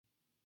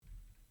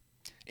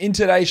In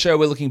today's show,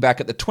 we're looking back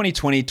at the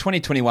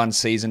 2020-2021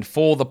 season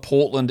for the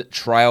Portland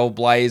Trail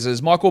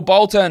Blazers. Michael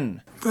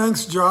Bolton.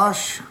 Thanks,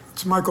 Josh.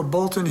 It's Michael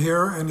Bolton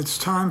here, and it's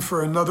time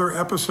for another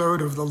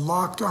episode of the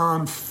Locked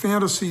On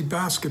Fantasy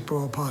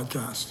Basketball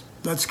Podcast.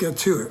 Let's get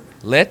to it.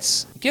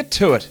 Let's get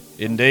to it,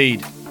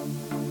 indeed.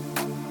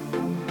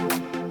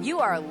 You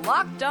are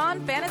Locked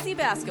On Fantasy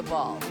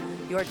Basketball,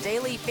 your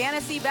daily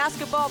fantasy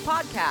basketball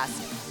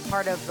podcast,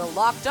 part of the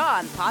Locked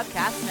On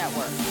Podcast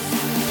Network.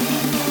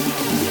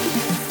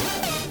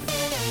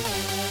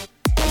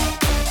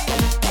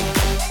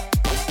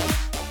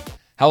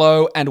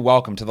 Hello and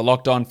welcome to the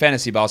Locked On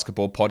Fantasy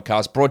Basketball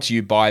Podcast, brought to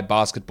you by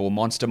Basketball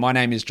Monster. My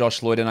name is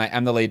Josh Lloyd and I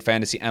am the lead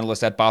fantasy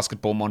analyst at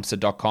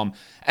basketballmonster.com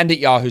and at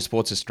Yahoo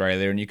Sports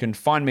Australia. And you can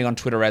find me on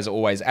Twitter as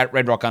always at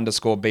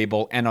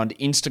redrock_bball and on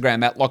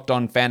Instagram at Locked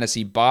On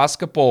Fantasy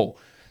Basketball.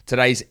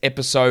 Today's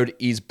episode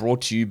is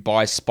brought to you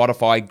by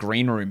Spotify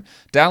Green Room.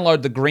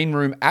 Download the Green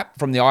Room app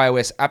from the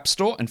iOS App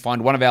Store and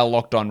find one of our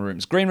Locked On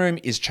rooms. Green Room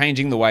is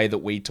changing the way that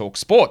we talk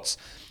sports.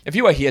 If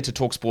you are here to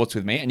talk sports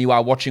with me and you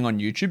are watching on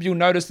YouTube, you'll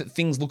notice that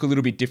things look a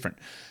little bit different.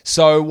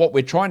 So what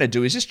we're trying to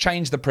do is just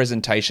change the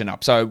presentation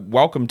up. So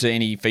welcome to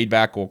any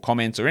feedback or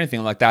comments or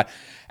anything like that.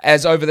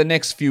 As over the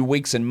next few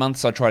weeks and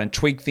months, I try to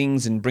tweak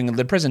things and bring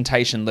the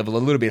presentation level a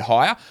little bit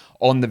higher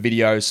on the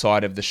video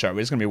side of the show.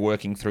 We're just going to be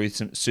working through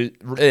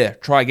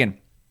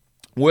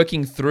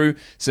working through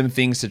some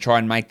things to try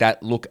and make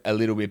that look a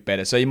little bit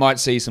better. So you might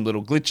see some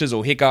little glitches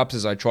or hiccups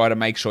as I try to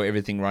make sure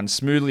everything runs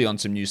smoothly on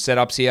some new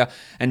setups here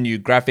and new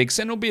graphics.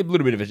 And it'll be a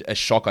little bit of a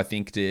shock, I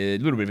think, a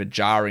little bit of a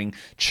jarring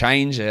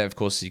change. Of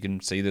course, you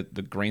can see that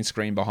the green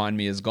screen behind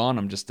me is gone.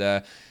 I'm just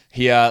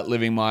here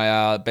living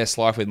my best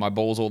life with my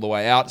balls all the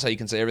way out, so you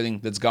can see everything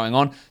that's going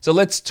on. So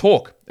let's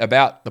talk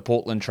about the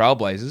Portland Trail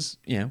Blazers,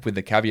 with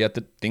the caveat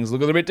that things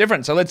look a little bit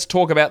different. So let's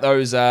talk about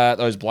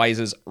those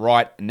Blazers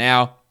right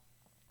now.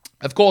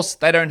 Of course,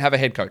 they don't have a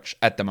head coach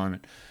at the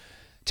moment.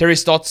 Terry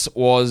Stotts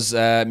was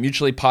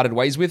mutually parted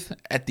ways with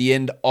at the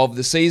end of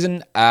the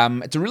season.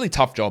 It's a really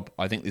tough job,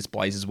 I think, this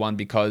Blazers one,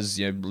 because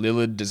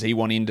Lillard, does he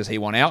want in, does he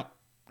want out?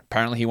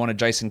 Apparently he wanted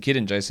Jason Kidd,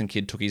 and Jason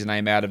Kidd took his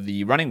name out of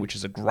the running, which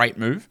is a great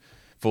move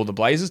for the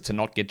Blazers to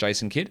not get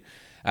Jason Kidd.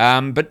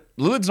 But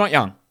Lillard's not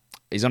young.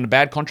 He's on a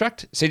bad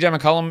contract. CJ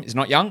McCollum is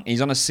not young.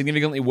 He's on a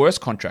significantly worse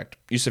contract.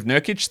 Jusuf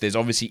Nurkic, there's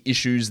obviously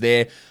issues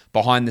there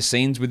behind the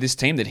scenes with this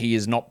team that he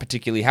is not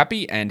particularly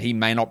happy, and he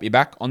may not be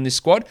back on this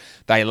squad.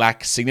 They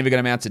lack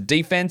significant amounts of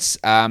defense.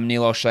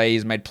 Neil O'Shea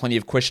has made plenty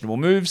of questionable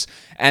moves,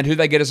 and who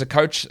they get as a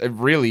coach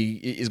really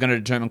is going to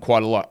determine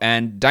quite a lot.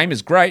 And Dame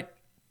is great,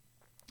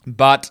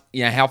 but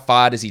how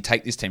far does he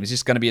take this team? Is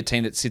this going to be a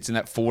team that sits in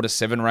that 4 to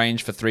 7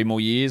 range for 3 more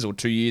years or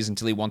 2 years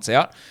until he wants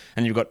out,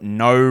 and you've got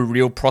no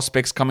real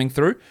prospects coming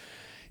through?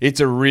 It's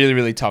a really,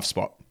 really tough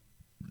spot.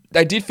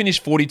 They did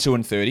finish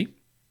 42-30.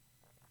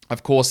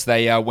 Of course,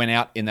 they went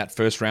out in that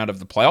first round of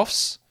the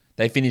playoffs.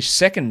 They finished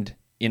second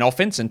in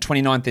offense and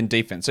 29th in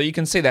defense. So you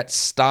can see that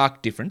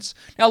stark difference.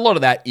 Now, a lot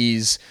of that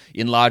is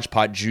in large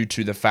part due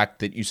to the fact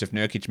that Jusuf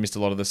Nurkic missed a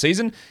lot of the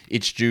season.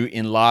 It's due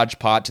in large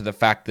part to the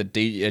fact that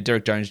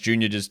Derek Jones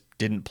Jr. just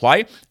didn't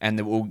play, and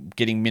they were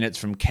getting minutes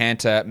from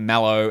Kanter,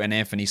 Mallow, and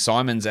Anthony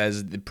Simons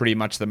as pretty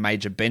much the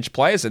major bench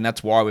players, and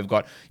that's why we've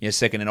got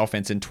second in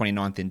offense and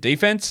 29th in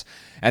defense.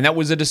 And that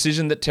was a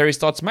decision that Terry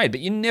Stotts made.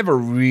 But you're never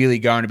really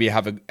going to be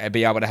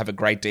able to have a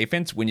great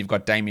defense when you've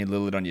got Damian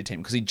Lillard on your team,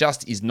 because he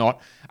just is not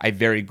a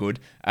very good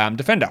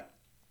defender.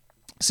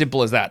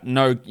 Simple as that.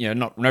 No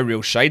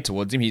real shade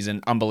towards him. He's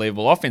an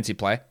unbelievable offensive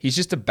player. He's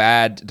just a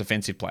bad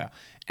defensive player.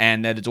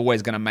 And that it's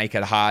always going to make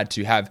it hard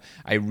to have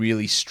a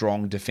really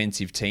strong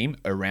defensive team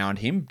around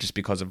him just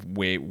because of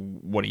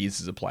what he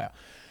is as a player.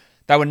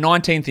 They were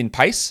 19th in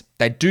pace.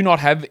 They do not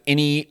have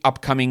any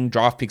upcoming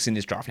draft picks in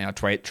this draft. Now,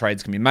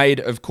 trades can be made,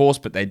 of course,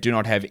 but they do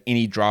not have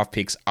any draft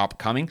picks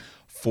upcoming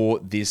for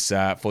this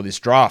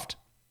draft.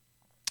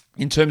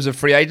 In terms of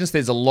free agents,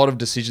 there's a lot of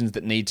decisions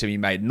that need to be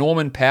made.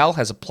 Norman Powell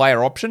has a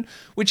player option,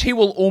 which he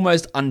will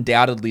almost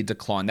undoubtedly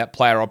decline. That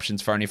player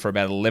option's for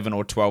about $11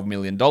 or $12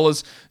 million. It's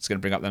going to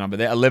bring up the number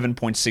there,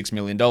 $11.6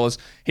 million.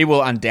 He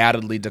will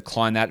undoubtedly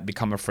decline that and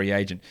become a free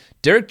agent.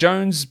 Derek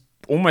Jones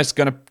almost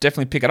going to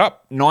definitely pick it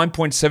up.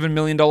 $9.7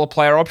 million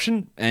player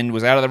option and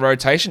was out of the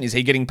rotation. Is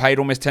he getting paid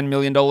almost $10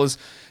 million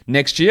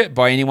next year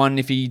by anyone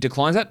if he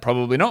declines that?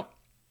 Probably not.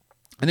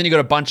 And then you've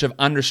got a bunch of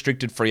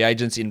unrestricted free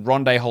agents in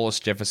Rondé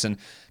Hollis-Jefferson,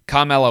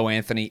 Carmelo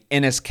Anthony,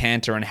 Enes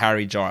Kanter, and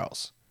Harry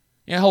Giles.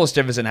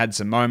 Hollis-Jefferson had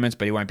some moments,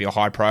 but he won't be a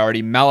high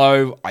priority.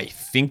 Melo, I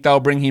think they'll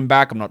bring him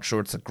back. I'm not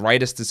sure it's the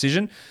greatest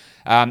decision.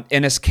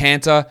 Enes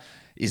Kanter,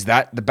 is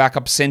that the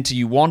backup center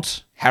you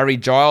want? Harry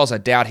Giles, I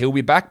doubt he'll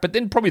be back. But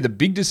then probably the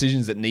big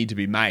decisions that need to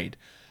be made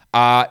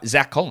are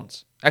Zach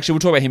Collins. Actually, we'll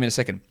talk about him in a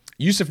second.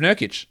 Jusuf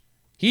Nurkic.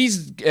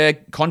 His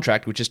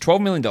contract, which is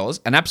 $12 million,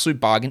 an absolute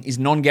bargain, is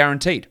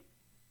non-guaranteed.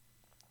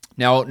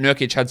 Now,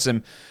 Nurkic had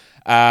some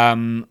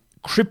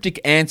cryptic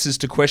answers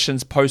to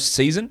questions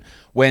post-season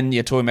when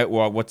you're talking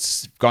about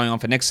what's going on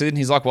for next season.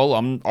 He's like, well,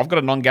 I've got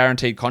a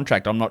non-guaranteed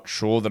contract. I'm not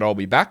sure that I'll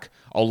be back.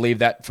 I'll leave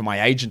that for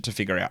my agent to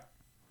figure out.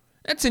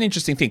 That's an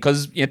interesting thing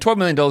because $12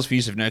 million for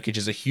Jusuf Nurkic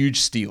is a huge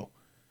steal.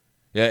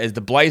 Yeah, as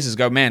the Blazers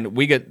go, man,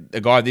 we get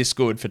a guy this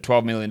good for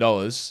 $12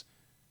 million.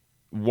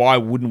 Why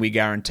wouldn't we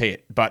guarantee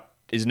it? But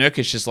is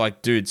Nurkic just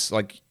like, dudes,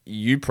 like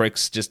you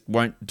pricks just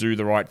won't do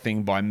the right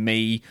thing by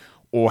me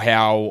or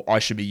how I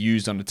should be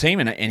used on the team?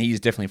 And he's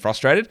definitely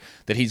frustrated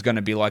that he's going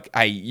to be like,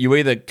 hey, you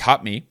either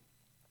cut me,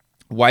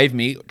 waive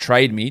me,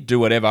 trade me, do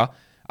whatever.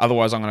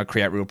 Otherwise, I'm going to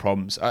create real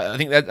problems. I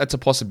think that's a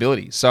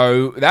possibility.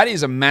 So that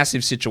is a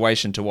massive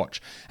situation to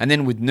watch. And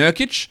then with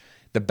Nurkic,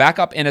 the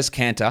backup Enes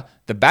Kanter,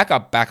 the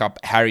backup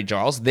Harry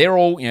Giles, they're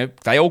all,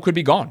 they all could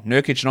be gone.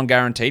 Nurkic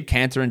non-guaranteed,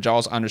 Kanter and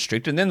Giles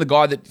unrestricted. And then the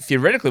guy that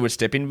theoretically would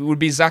step in would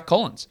be Zach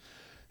Collins,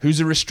 who's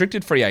a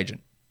restricted free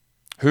agent,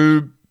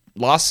 who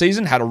last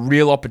season had a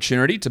real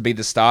opportunity to be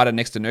the starter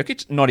next to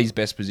Nurkic. Not his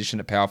best position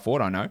at power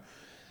forward, I know.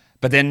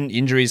 But then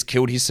injuries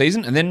killed his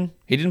season, and then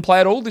he didn't play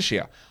at all this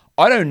year.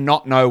 I do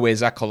not know where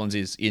Zach Collins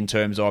is in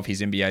terms of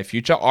his NBA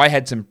future. I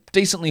had some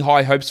decently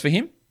high hopes for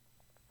him.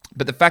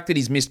 But the fact that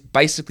he's missed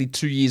basically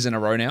 2 years in a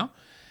row now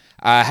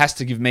has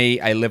to give me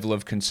a level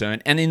of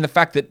concern. And in the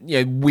fact that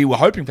we were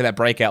hoping for that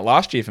breakout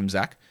last year from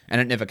Zach, and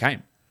it never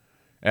came.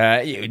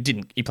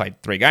 He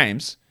played 3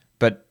 games,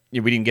 but we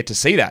didn't get to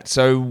see that.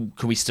 So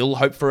can we still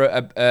hope for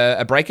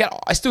a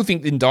breakout? I still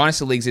think in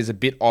Dynasty Leagues there's a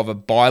bit of a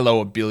buy low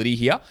ability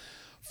here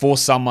for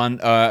someone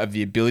of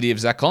the ability of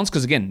Zach Collins.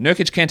 Because again,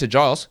 Nurkic, Kanter,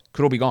 Giles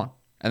could all be gone.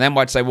 And they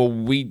might say, well,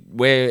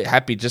 we're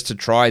happy just to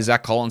try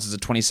Zach Collins as a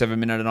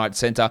 27-minute-a-night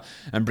center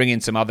and bring in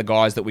some other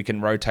guys that we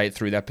can rotate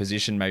through that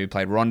position. Maybe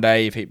play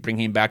Rondé, if he bring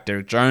him back.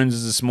 Derek Jones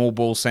is a small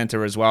ball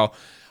center as well.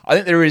 I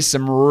think there is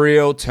some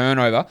real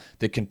turnover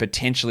that can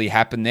potentially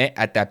happen there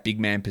at that big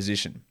man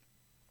position.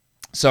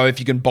 So if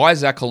you can buy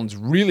Zach Collins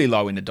really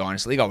low in the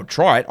Dynasty League, I would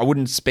try it. I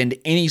wouldn't spend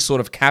any sort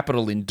of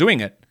capital in doing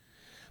it.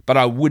 But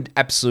I would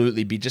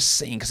absolutely be just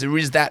seeing, because there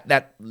is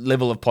that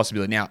level of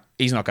possibility. Now,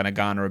 he's not going to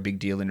garner a big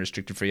deal in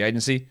restricted free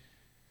agency.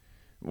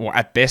 Or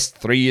at best,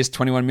 3 years,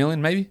 $21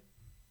 million, maybe.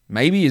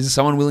 Maybe. Is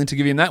someone willing to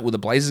give him that? Will the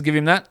Blazers give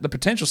him that? The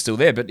potential's still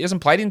there, but he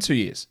hasn't played in 2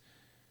 years.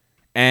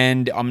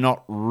 And I'm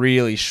not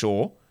really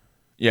sure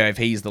if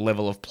he's the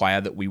level of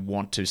player that we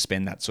want to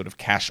spend that sort of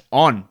cash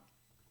on.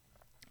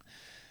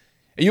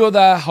 You're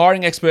the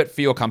hiring expert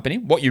for your company.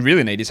 What you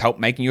really need is help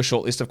making your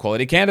shortlist of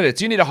quality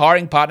candidates. You need a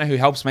hiring partner who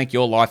helps make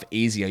your life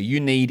easier. You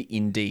need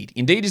Indeed.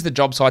 Indeed is the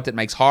job site that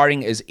makes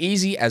hiring as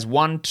easy as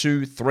 1,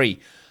 2, 3.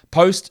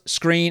 Post,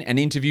 screen, and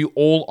interview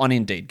all on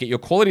Indeed. Get your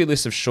quality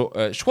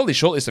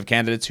shortlist of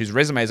candidates whose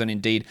resumes on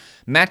Indeed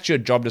match your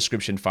job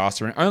description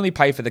faster, and only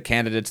pay for the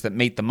candidates that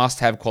meet the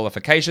must-have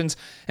qualifications,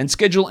 and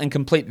schedule and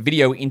complete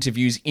video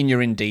interviews in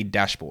your Indeed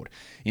dashboard.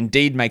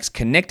 Indeed makes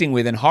connecting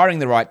with and hiring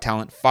the right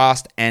talent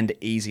fast and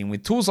easy. And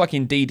with tools like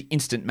Indeed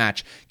Instant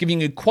Match, giving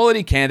you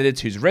quality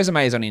candidates whose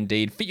resumes on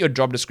Indeed fit your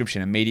job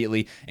description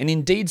immediately, and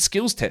Indeed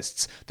skills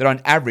tests that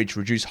on average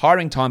reduce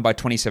hiring time by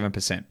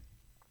 27%.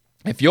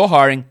 If you're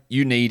hiring,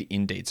 you need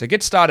Indeed. So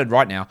get started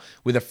right now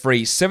with a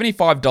free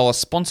 $75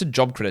 sponsored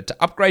job credit to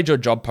upgrade your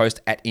job post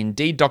at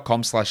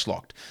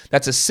Indeed.com/locked.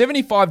 That's a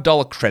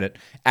 $75 credit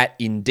at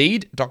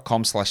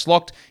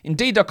Indeed.com/locked.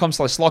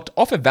 Indeed.com/locked.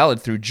 Offer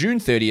valid through June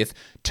 30th.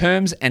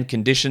 Terms and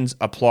conditions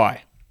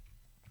apply.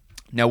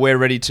 Now, we're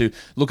ready to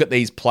look at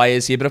these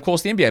players here, but of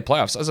course, the NBA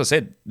playoffs, as I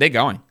said, they're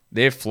going.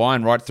 They're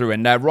flying right through.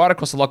 And right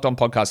across the Locked On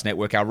Podcast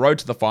Network, our Road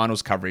to the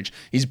Finals coverage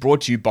is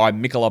brought to you by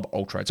Michelob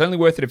Ultra. It's only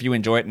worth it if you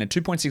enjoy it. And at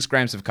 2.6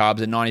 grams of carbs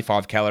and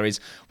 95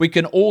 calories, we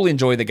can all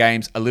enjoy the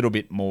games a little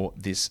bit more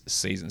this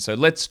season. So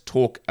let's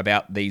talk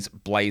about these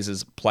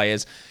Blazers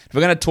players. If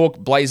we're going to talk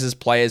Blazers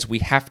players, we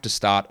have to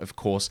start, of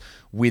course,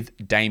 with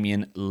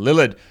Damian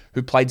Lillard,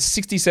 who played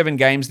 67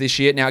 games this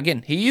year. Now,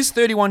 again, he is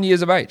 31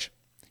 years of age.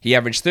 He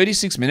averaged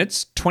 36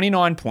 minutes,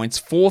 29 points,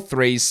 4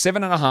 threes,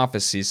 7.5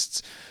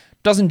 assists.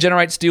 Doesn't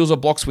generate steals or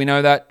blocks, we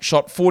know that.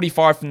 Shot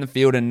 45 from the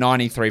field and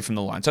 93 from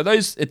the line. So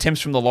those attempts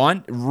from the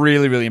line,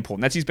 really, really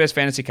important. That's his best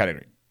fantasy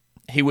category.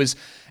 He was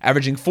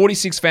averaging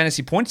 46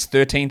 fantasy points,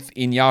 13th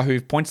in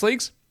Yahoo points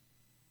leagues.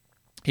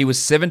 He was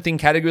 7th in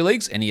category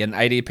leagues, and he had an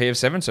ADP of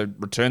 7, so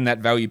returned that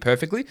value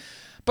perfectly.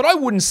 But I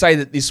wouldn't say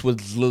that this was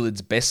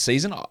Lillard's best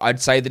season.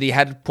 I'd say that he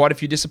had quite a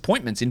few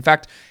disappointments. In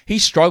fact, he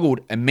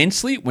struggled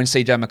immensely when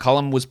CJ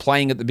McCollum was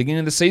playing at the beginning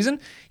of the season.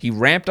 He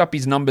ramped up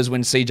his numbers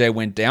when CJ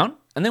went down.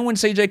 And then when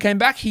CJ came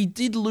back, he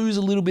did lose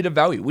a little bit of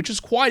value, which is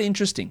quite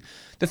interesting.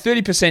 The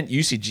 30%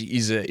 usage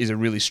is a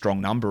really strong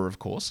number, of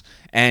course.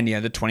 And,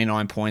 the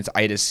 29 points,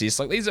 8 assists,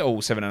 these are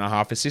all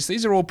 7.5 assists.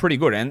 These are all pretty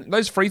good. And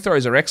those free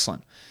throws are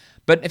excellent.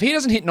 But if he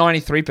doesn't hit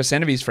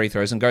 93% of his free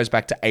throws and goes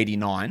back to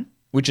 89,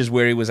 which is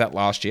where he was at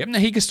last year, now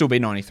he could still be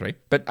 93,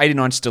 but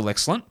 89 is still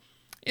excellent.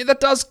 Yeah, that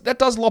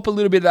does lop a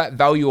little bit of that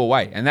value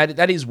away. And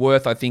that is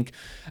worth, I think,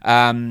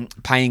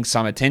 paying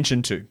some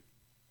attention to.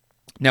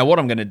 Now, what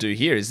I'm going to do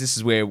here is this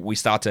is where we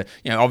start to,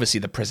 obviously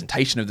the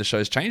presentation of the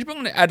show's changed, but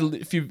I'm going to add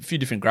a few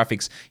different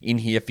graphics in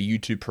here for you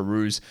to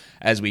peruse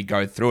as we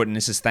go through it. And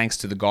this is thanks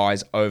to the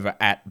guys over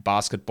at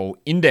Basketball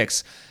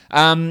Index.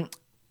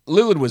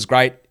 Lillard was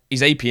great.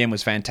 His APM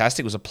was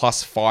fantastic. It was a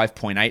plus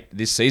 5.8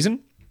 this season,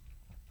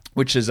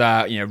 which is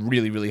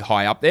really, really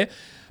high up there.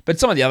 But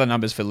some of the other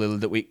numbers for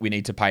Lillard that we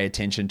need to pay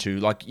attention to,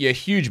 like your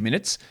huge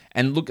minutes,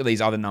 and look at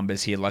these other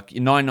numbers here, like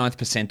your 99th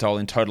percentile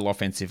in total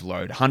offensive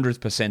load, 100th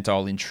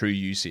percentile in true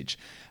usage.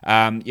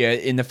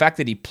 In the fact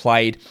that he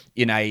played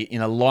in a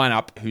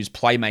lineup whose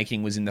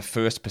playmaking was in the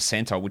first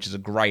percentile, which is a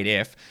grade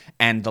F,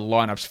 and the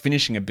lineup's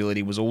finishing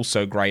ability was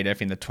also grade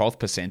F in the 12th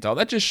percentile,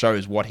 that just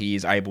shows what he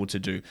is able to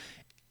do.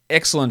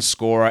 Excellent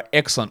scorer,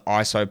 excellent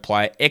ISO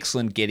player,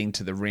 excellent getting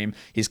to the rim.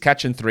 His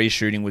catch and three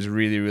shooting was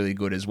really, really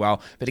good as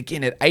well. But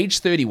again, at age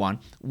 31,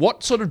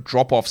 what sort of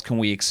drop-offs can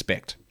we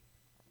expect?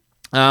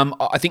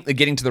 I think the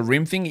getting to the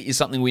rim thing is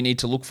something we need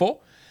to look for.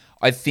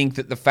 I think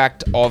that the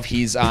fact of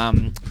his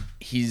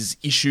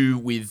issue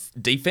with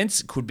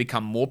defense could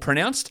become more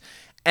pronounced.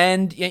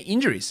 And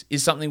injuries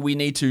is something we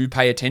need to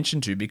pay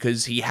attention to,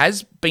 because he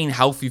has been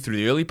healthy through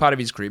the early part of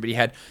his career, but he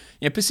had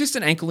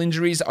persistent ankle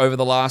injuries over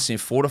the last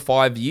 4 to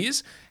 5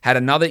 years. Had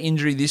another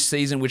injury this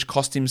season, which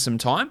cost him some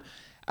time.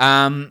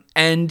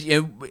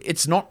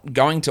 It's not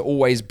going to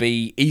always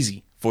be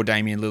easy for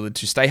Damian Lillard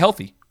to stay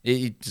healthy.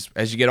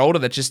 As you get older,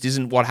 that just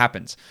isn't what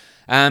happens.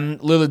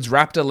 Lillard's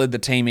Raptor led the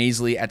team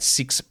easily at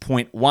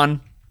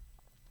 6.1.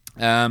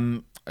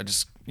 I'm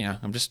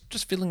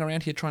just fiddling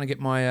around here trying to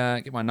get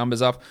my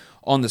numbers up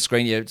on the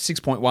screen.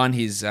 6.1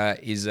 his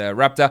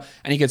Raptor,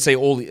 and you can see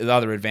all the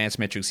other advanced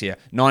metrics here.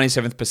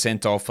 97th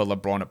percentile for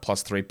LeBron at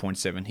plus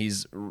 3.7.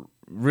 His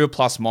real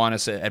plus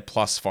minus at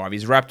plus 5.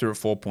 His Raptor at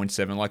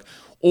 4.7. Like,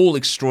 all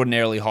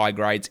extraordinarily high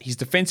grades. His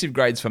defensive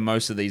grades for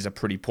most of these are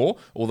pretty poor,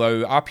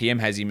 although RPM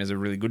has him as a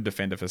really good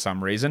defender for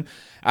some reason.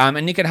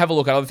 And you can have a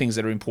look at other things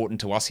that are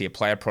important to us here.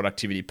 Player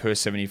productivity per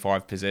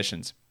 75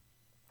 possessions.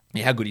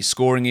 How good his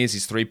scoring is,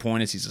 his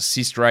three-pointers, his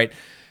assist rate.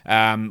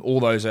 All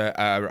those are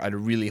at a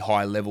really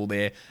high level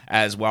there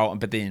as well.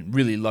 But then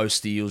really low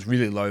steals,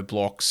 really low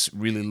blocks,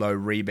 really low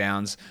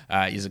rebounds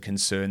is a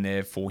concern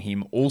there for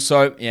him.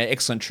 Also,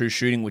 excellent true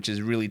shooting, which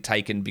is really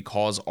taken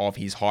because of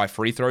his high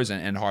free throws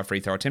and high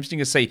free throw attempts. You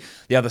can see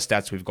the other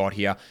stats we've got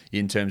here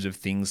in terms of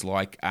things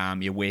like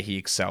where he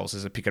excels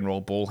as a pick and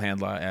roll ball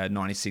handler,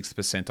 96th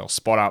percentile.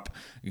 Spot up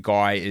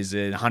guy is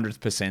a 100th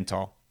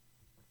percentile.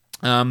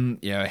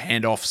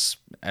 Handoffs,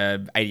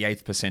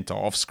 88th percentile,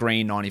 off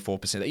screen,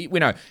 94%. We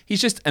know he's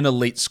just an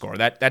elite scorer.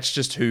 That's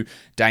just who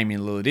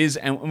Damian Lillard is,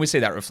 and we see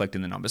that reflected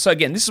in the numbers. So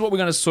again, this is what we're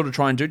going to sort of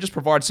try and do, just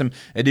provide some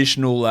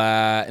additional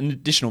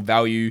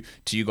value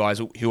to you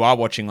guys who are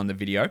watching on the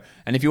video.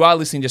 And if you are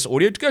listening just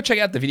audio, go check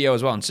out the video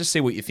as well and just see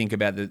what you think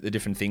about the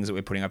different things that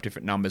we're putting up,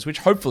 different numbers, which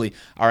hopefully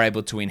are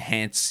able to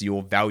enhance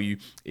your value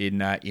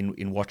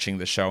in watching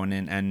the show and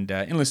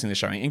in listening to the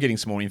show and getting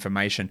some more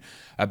information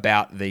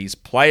about these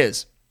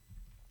players.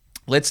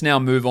 Let's now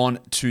move on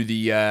to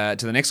the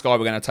next guy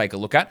we're going to take a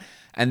look at,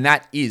 and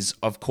that is,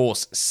 of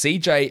course,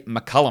 CJ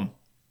McCollum.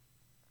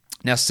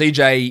 Now,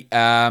 CJ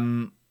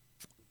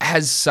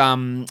has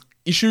some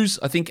issues,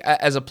 I think,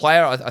 as a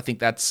player. I think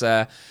that's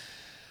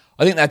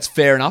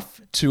fair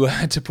enough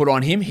to put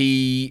on him.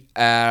 He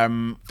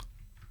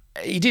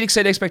did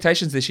exceed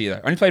expectations this year,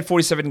 though. Only played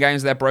 47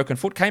 games with that broken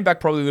foot. Came back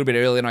probably a little bit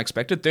earlier than I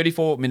expected.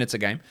 34 minutes a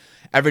game.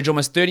 Averaged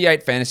almost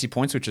 38 fantasy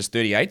points, which was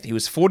 38th. He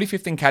was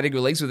 45th in category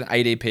leagues with an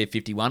ADP of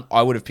 51.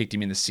 I would have picked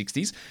him in the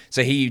 60s.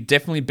 So he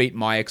definitely beat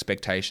my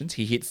expectations.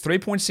 He hit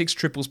 3.6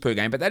 triples per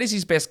game, but that is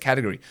his best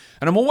category.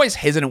 And I'm always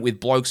hesitant with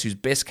blokes whose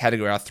best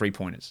category are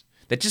three-pointers.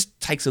 That just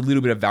takes a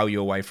little bit of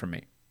value away from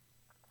me.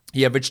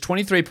 He averaged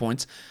 23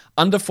 points,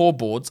 under 4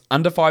 boards,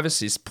 under 5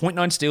 assists,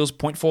 0.9 steals,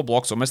 0.4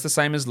 blocks, almost the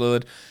same as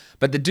Lillard.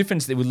 But the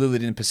difference there with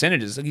Lillard in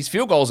percentages, his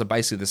field goals are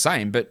basically the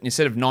same, but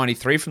instead of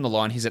 93 from the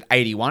line, he's at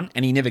 81,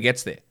 and he never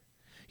gets there.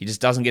 He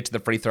just doesn't get to the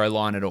free throw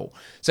line at all.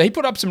 So he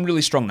put up some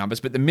really strong numbers,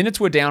 but the minutes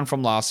were down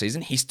from last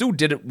season. He still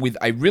did it with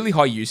a really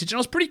high usage, and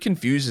I was pretty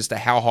confused as to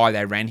how high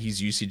they ran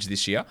his usage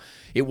this year.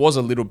 It was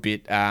a little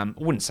bit, I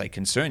wouldn't say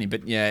concerning,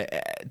 but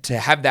to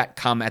have that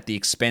come at the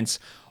expense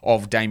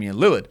of Damian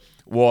Lillard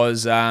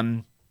was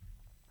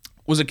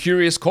a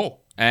curious call.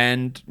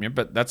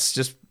 But that's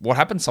just what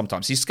happens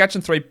sometimes. His catch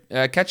and shoot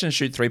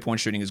 3-point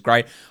shooting is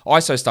great.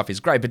 ISO stuff is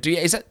great. But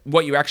is that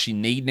what you actually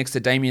need next to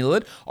Damian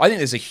Lillard? I think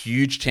there's a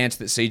huge chance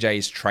that CJ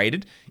is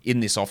traded in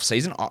this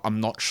offseason.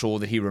 I'm not sure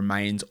that he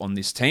remains on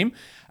this team.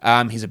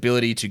 His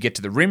ability to get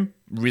to the rim,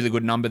 really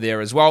good number there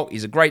as well.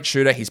 He's a great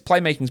shooter. His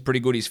playmaking is pretty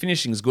good. His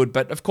finishing is good.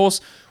 But of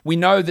course, we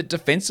know that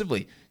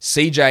defensively,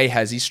 CJ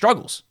has his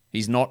struggles.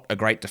 He's not a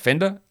great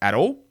defender at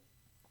all.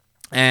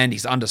 And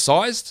he's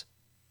undersized.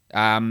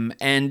 And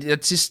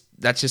that's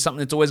just something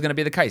that's always going to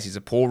be the case. He's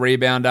a poor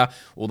rebounder,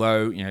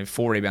 although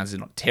 4 rebounds is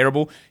not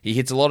terrible. He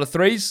hits a lot of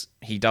threes.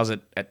 He does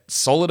it at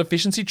solid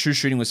efficiency. True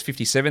shooting was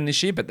 57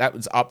 this year, but that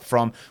was up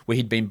from where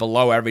he'd been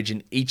below average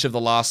in each of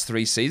the last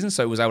 3 seasons,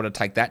 so he was able to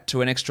take that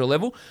to an extra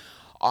level.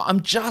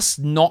 I'm just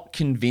not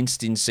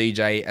convinced in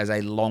CJ as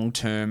a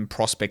long-term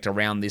prospect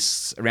around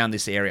this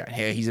area.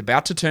 He's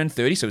about to turn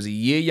 30, so he's a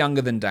year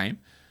younger than Dame.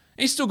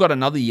 He's still got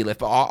another year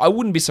left, but I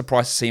wouldn't be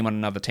surprised to see him on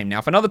another team. Now,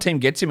 if another team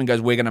gets him and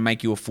goes, we're going to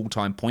make you a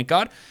full-time point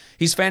guard,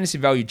 his fantasy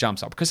value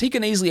jumps up because he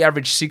can easily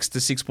average 6 to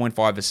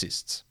 6.5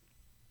 assists.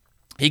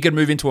 He could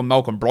move into a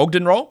Malcolm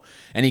Brogdon role,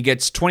 and he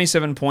gets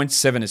 27 points,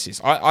 7 assists.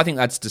 I think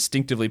that's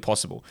distinctively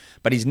possible.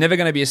 But he's never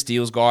going to be a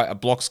steals guy, a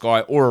blocks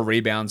guy, or a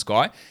rebounds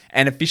guy.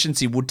 And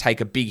efficiency would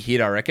take a big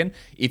hit, I reckon,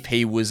 if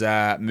he was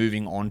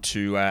moving on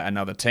to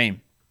another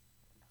team.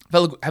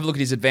 Have a look at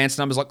his advanced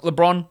numbers. Like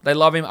LeBron, they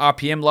love him.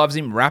 RPM loves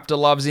him. Raptor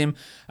loves him.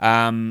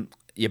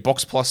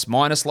 Box plus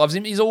minus loves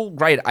him. He's all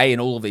grade A in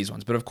all of these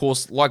ones. But of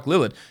course, like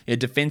Lillard,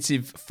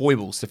 defensive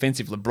foibles.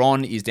 Defensive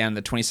LeBron is down in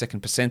the 22nd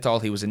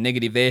percentile. He was a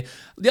negative there.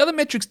 The other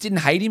metrics didn't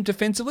hate him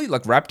defensively.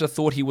 Like Raptor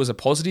thought he was a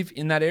positive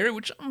in that area,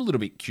 which I'm a little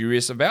bit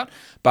curious about.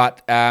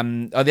 But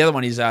the other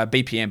one is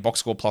BPM, box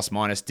score plus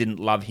minus, didn't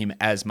love him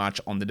as much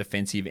on the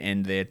defensive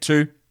end there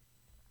too.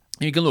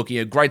 You can look,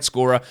 great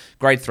scorer,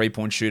 great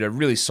three-point shooter,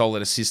 really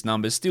solid assist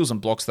numbers. Steals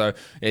and blocks, though,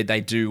 they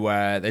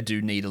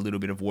do need a little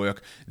bit of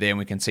work there, and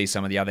we can see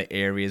some of the other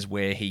areas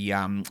where he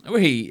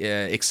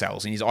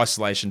excels. In his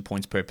isolation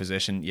points per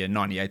possession,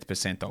 98th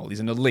percentile. He's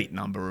an elite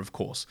number, of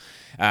course.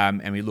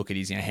 And we look at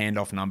his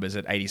handoff numbers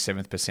at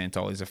 87th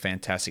percentile. He's a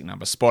fantastic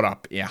number. Spot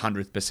up,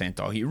 100th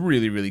percentile. He's a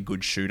really, really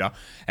good shooter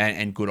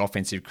and good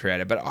offensive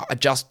creator. But I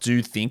just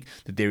do think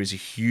that there is a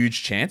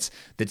huge chance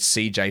that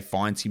CJ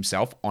finds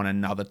himself on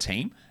another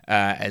team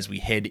as we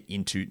head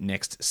into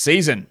next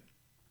season.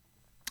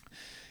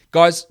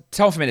 Guys,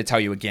 time for me to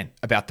tell you again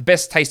about the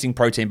best tasting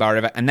protein bar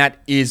ever, and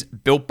that is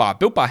Built Bar.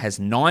 Built Bar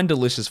has 9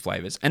 delicious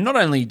flavors, and not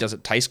only does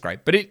it taste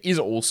great, but it is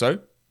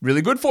also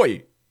really good for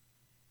you.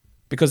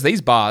 Because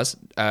these bars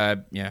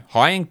are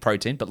high in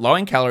protein, but low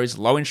in calories,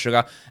 low in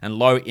sugar, and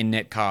low in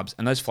net carbs.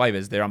 And those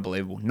flavors, they're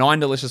unbelievable. 9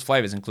 delicious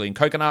flavors, including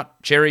coconut,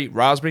 cherry,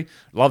 raspberry.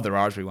 Love the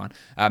raspberry one.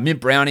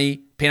 Mint brownie,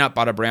 peanut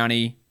butter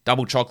brownie,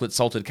 double chocolate,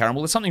 salted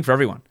caramel. There's something for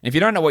everyone. If you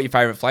don't know what your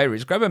favorite flavor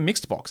is, grab a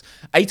mixed box.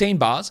 18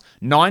 bars,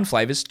 9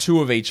 flavors,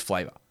 2 of each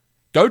flavor.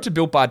 Go to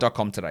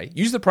BuiltBar.com today.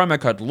 Use the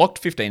promo code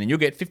LOCKED15 and you'll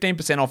get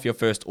 15% off your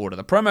first order.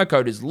 The promo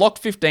code is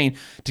LOCKED15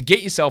 to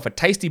get yourself a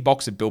tasty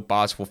box of Built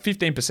Bars for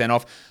 15%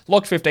 off.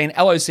 LOCKED15,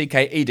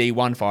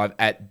 LOCKED15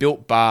 at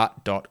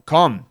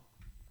BuiltBar.com.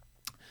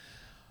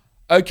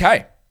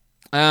 Okay.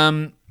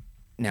 Now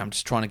I'm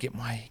just trying to get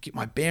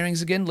my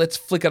bearings again. Let's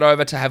flick it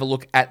over to have a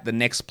look at the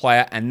next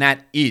player, and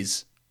that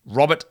is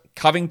Robert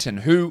Covington,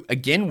 who,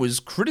 again, was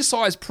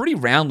criticized pretty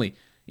roundly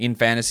in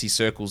fantasy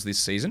circles this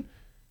season.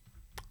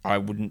 I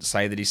wouldn't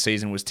say that his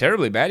season was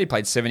terribly bad. He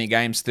played 70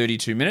 games,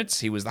 32 minutes.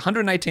 He was the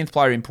 118th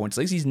player in points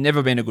leagues. He's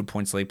never been a good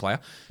points league player.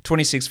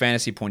 26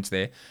 fantasy points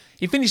there.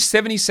 He finished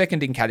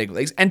 72nd in category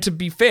leagues. And to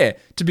be fair,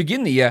 to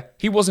begin the year,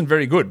 he wasn't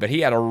very good, but he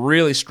had a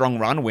really strong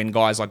run when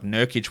guys like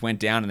Nurkic went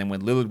down and then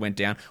when Lillard went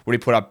down, where he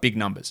put up big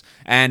numbers.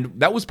 And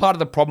that was part of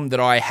the problem that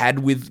I had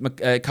with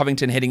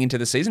Covington heading into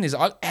the season is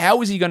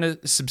how is he going to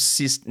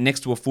subsist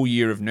next to a full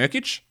year of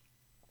Nurkic?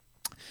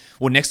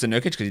 Well, next to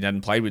Nurkic, because he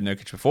hadn't played with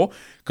Nurkic before,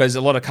 because a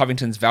lot of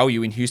Covington's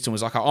value in Houston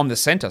was like, I'm the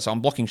center, so I'm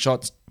blocking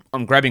shots,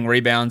 I'm grabbing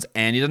rebounds,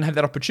 and he doesn't have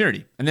that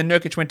opportunity. And then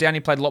Nurkic went down, he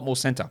played a lot more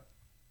center.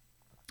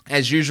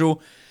 As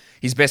usual,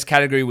 his best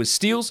category was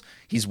steals.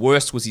 His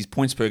worst was his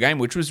points per game,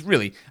 which was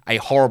really a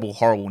horrible,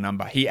 horrible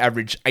number. He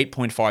averaged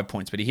 8.5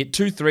 points, but he hit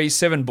 2 threes,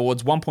 7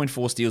 boards,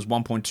 1.4 steals,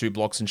 1.2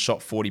 blocks, and shot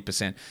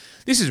 40%.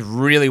 This is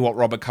really what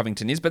Robert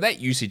Covington is, but that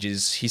usage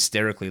is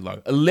hysterically low.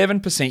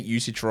 11%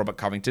 usage for Robert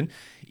Covington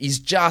is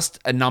just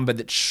a number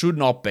that should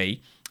not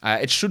be.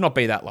 It should not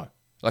be that low.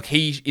 Like,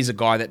 he is a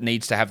guy that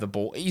needs to have the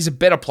ball. He's a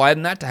better player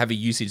than that to have a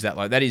usage that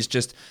low. That is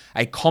just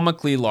a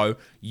comically low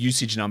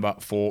usage number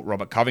for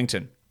Robert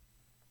Covington.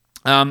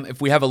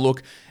 If we have a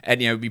look at,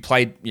 we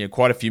played,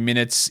 quite a few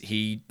minutes.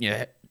 He,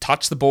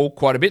 touched the ball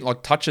quite a bit,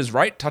 like touches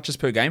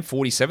per game,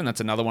 47.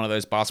 That's another one of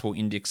those basketball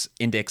index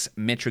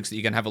metrics that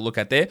you can have a look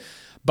at there.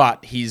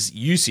 But his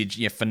usage,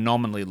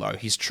 phenomenally low.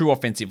 His true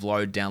offensive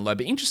load down low.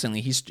 But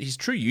interestingly, his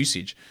true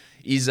usage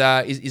is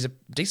a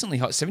decently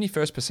high,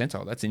 71st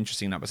percentile. That's an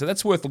interesting number. So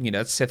that's worth looking at.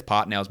 That's Seth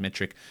Partnow's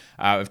metric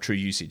of true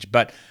usage.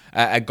 But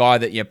a guy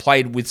that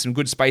played with some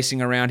good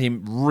spacing around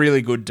him,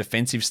 really good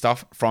defensive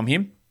stuff from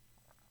him.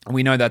 And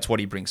we know that's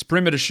what he brings.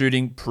 Perimeter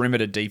shooting,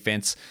 perimeter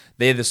defense,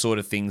 they're the sort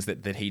of things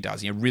that he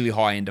does. Really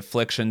high-end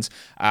deflections.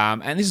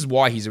 And this is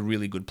why he's a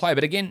really good player.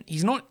 But again,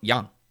 he's not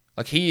young.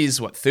 Like, he is,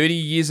 30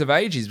 years of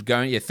age? He's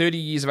going, 30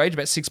 years of age,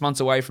 about 6 months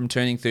away from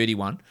turning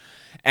 31.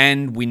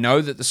 And we know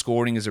that the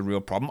scoring is a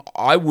real problem.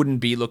 I wouldn't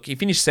be, he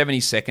finished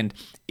 72nd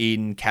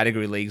in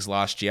category leagues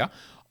last year.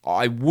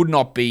 I would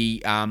not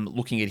be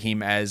looking at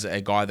him as a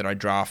guy that I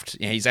draft.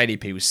 His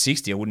ADP was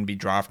 60. I wouldn't be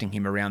drafting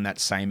him around that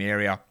same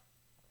area.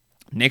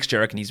 Next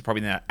year, I reckon he's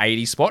probably in that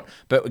 80 spot.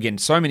 But again,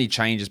 so many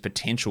changes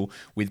potential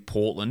with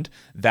Portland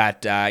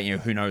that,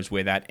 who knows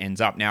where that ends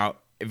up. Now,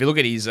 if you look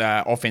at his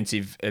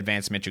offensive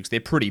advanced metrics,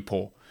 they're pretty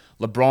poor.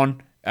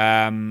 LeBron,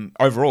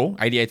 overall,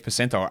 88th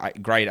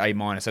percentile, grade A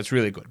minus. That's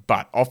really good.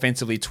 But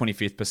offensively,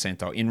 25th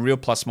percentile. In real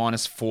plus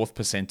minus, 4th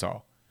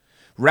percentile.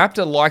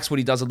 Raptor likes what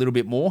he does a little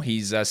bit more.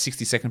 He's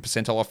 62nd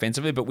percentile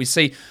offensively, but we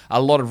see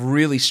a lot of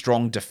really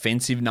strong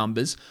defensive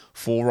numbers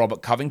for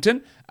Robert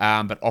Covington.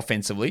 But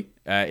offensively,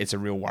 it's a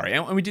real worry.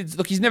 And we did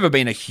look. He's never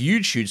been a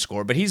huge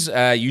scorer, but his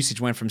usage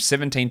went from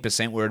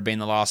 17%, where it had been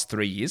the last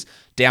 3 years,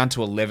 down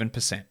to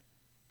 11%.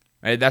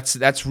 Right?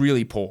 That's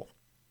really poor.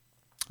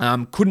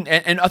 And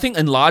I think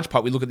in large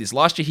part, we look at this.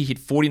 Last year, he hit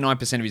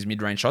 49% of his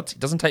mid-range shots. He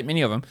doesn't take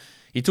many of them.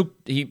 He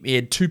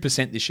had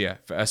 2% this year.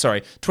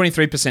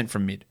 23%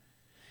 from mid.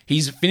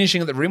 He's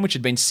finishing at the rim, which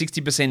had been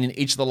 60% in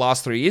each of the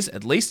last 3 years,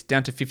 at least,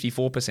 down to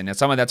 54%. Now,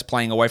 some of that's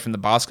playing away from the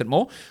basket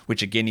more,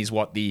 which again is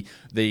what the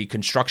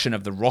construction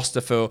of the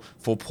roster for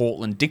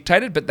Portland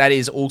dictated, but that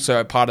is also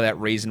a part of that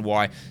reason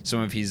why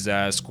some of his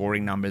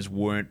scoring numbers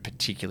weren't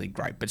particularly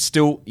great. But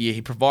still, yeah,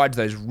 he provides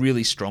those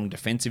really strong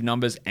defensive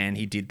numbers, and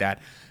he did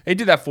that. He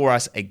did that for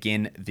us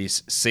again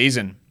this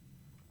season.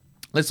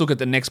 Let's look at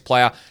the next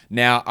player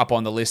now up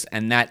on the list,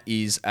 and that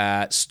is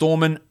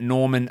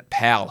Norman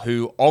Powell,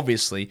 who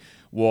obviously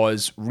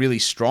was really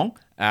strong,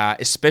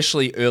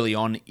 especially early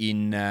on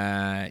in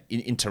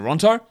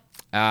Toronto.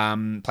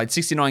 Played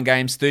 69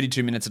 games,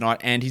 32 minutes a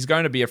night, and he's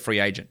going to be a free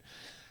agent.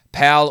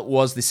 Powell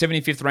was the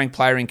 75th ranked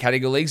player in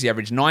category leagues. He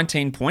averaged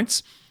 19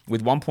 points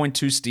with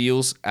 1.2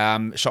 steals,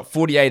 shot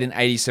 48 and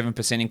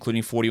 87%,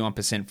 including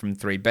 41% from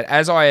three. But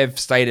as I have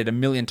stated a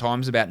million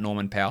times about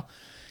Norman Powell,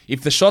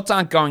 if the shots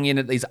aren't going in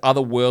at these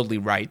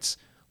otherworldly rates,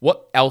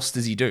 what else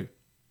does he do?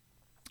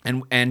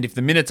 And if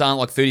the minutes aren't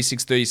like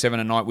 36, 37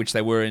 a night, which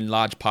they were in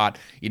large part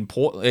in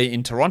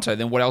Toronto,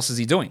 then what else is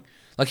he doing?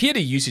 Like, he had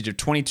a usage of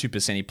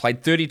 22%. He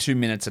played 32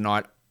 minutes a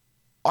night.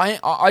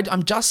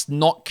 I'm just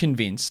not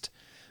convinced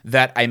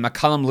that a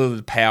McCollum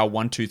Lillard Powell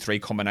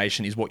 1-2-3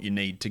 combination is what you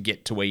need to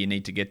get to where you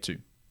need to get to.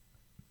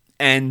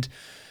 And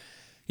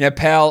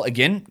Powell,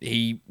 again,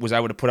 he was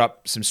able to put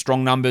up some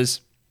strong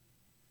numbers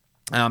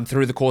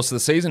through the course of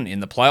the season. In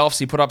the playoffs,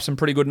 he put up some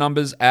pretty good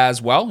numbers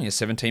as well.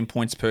 17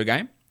 points per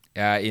game.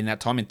 In that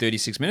time in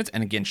 36 minutes,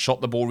 and again, shot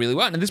the ball really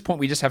well. And at this point,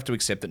 we just have to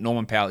accept that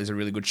Norman Powell is a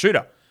really good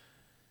shooter.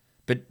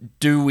 But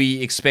do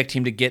we expect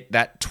him to get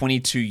that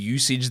 22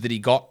 usage that he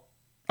got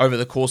over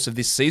the course of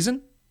this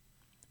season,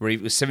 where he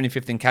was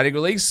 75th in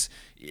category leagues?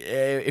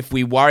 If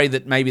we worry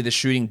that maybe the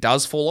shooting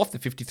does fall off, the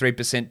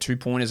 53%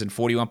 two-pointers and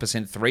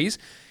 41% threes,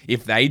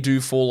 if they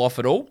do fall off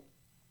at all,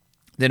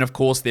 then of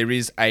course there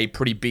is a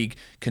pretty big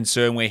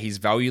concern where his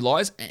value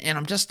lies. And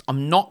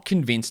I'm not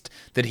convinced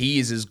that he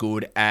is as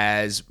good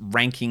as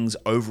rankings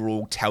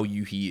overall tell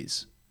you he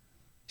is.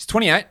 He's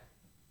 28.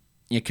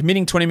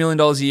 Committing $20 million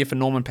a year for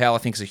Norman Powell, I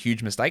think, is a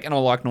huge mistake. And I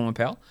like Norman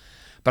Powell.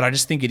 But I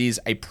just think it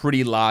is a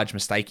pretty large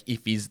mistake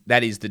if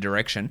that is the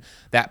direction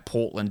that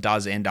Portland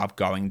does end up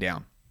going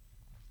down.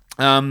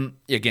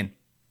 Again,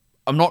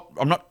 I'm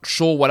not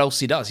sure what else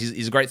he does.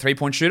 He's a great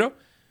three-point shooter.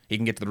 He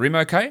can get to the rim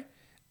okay.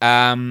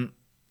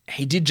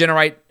 He did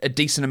generate a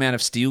decent amount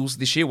of steals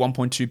this year,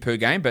 1.2 per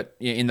game, but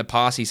in the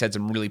past he's had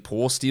some really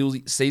poor steal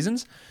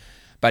seasons.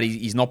 But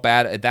he's not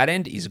bad at that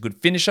end. He's a good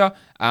finisher.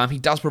 He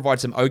does provide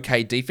some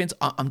okay defense.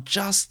 I'm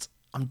just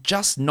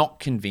not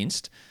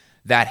convinced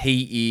that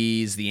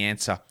he is the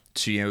answer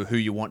to who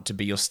you want to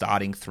be your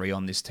starting three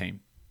on this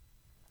team.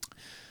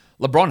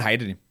 LeBron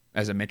hated him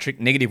as a metric,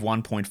 negative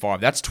 1.5.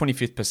 That's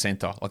 25th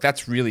percentile. Like,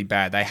 that's really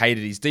bad. They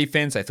hated his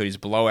defense. They thought he was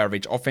below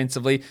average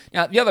offensively.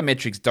 Now, the other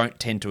metrics don't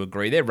tend to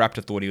agree there.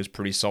 Raptor thought he was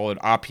pretty solid.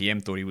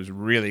 RPM thought he was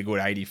really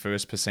good,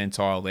 81st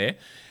percentile there.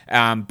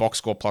 Box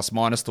score plus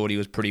minus thought he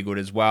was pretty good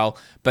as well.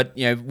 But,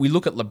 we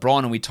look at LeBron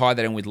and we tie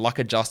that in with luck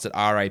adjusted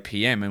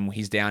RAPM, and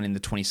he's down in the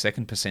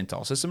 22nd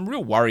percentile. So some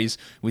real worries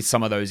with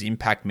some of those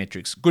impact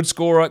metrics. Good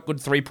scorer, good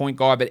three-point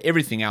guy, but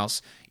everything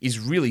else is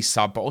really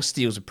subpar. All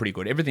steals are pretty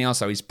good. Everything else,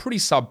 though, is pretty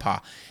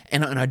subpar.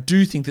 And I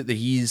do think that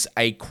he is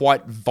a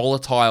quite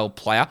volatile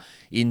player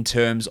in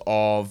terms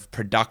of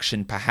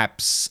production,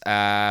 perhaps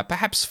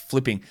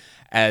flipping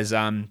as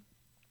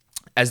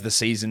the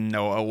season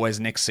or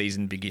as next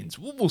season begins.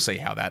 We'll see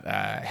how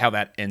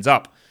that ends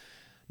up.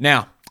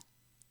 Now,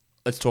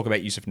 let's talk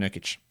about Jusuf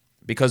Nurkic,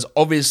 because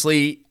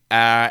obviously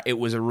it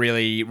was a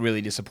really,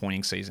 really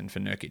disappointing season for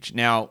Nurkic.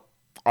 Now,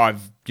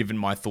 I've given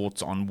my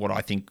thoughts on what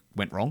I think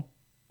went wrong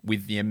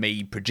with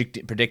me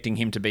predicting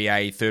him to be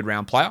a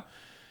third-round player.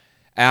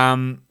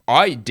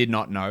 I did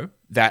not know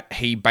that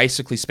he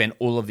basically spent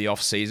all of the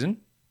off-season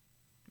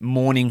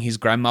mourning his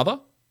grandmother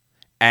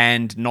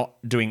and not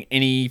doing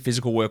any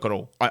physical work at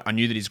all. I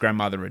knew that his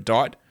grandmother had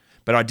died,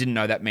 but I didn't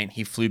know that meant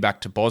he flew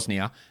back to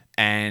Bosnia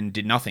and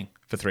did nothing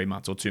for 3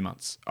 months or 2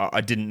 months.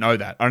 I didn't know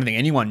that. I don't think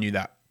anyone knew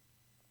that.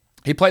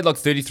 He played like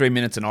 33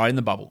 minutes a night in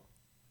the bubble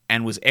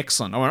and was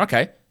excellent. I went,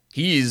 okay,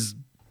 he is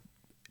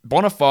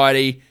bona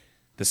fide,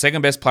 the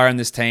second best player in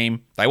this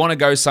team. They want to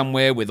go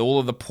somewhere with all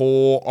of the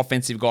poor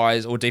offensive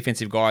guys or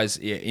defensive guys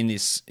in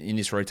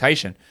this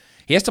rotation.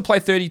 He has to play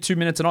 32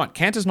 minutes a night.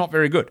 Kanter's not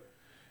very good.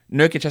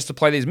 Nurkic has to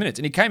play these minutes.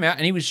 And he came out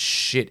and he was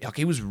shit. Like,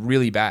 he was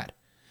really bad.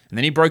 And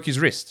then he broke his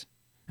wrist.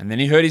 And then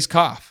he hurt his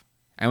calf.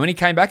 And when he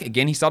came back,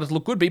 again, he started to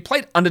look good. But he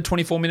played under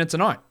 24 minutes a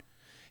night.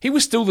 He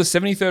was still the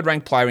 73rd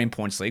ranked player in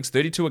points leagues,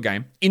 32 a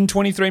game, in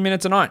 23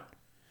 minutes a night.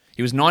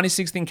 He was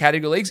 96th in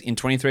category leagues in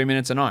 23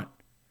 minutes a night.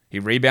 He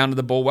rebounded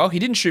the ball well. He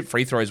didn't shoot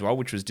free throws well,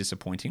 which was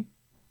disappointing.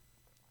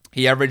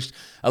 He averaged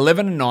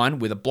 11 and 9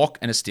 with a block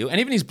and a steal. And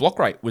even his block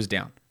rate was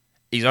down.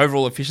 His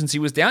overall efficiency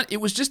was down.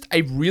 It was just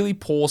a really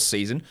poor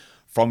season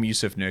from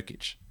Jusuf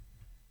Nurkic.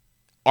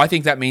 I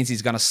think that means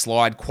he's going to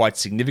slide quite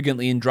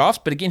significantly in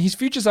drafts. But again, his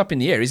future's up in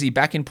the air. Is he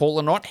back in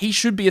Portland or not? He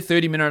should be a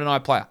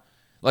 30-minute-a-night player.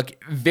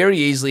 Like, very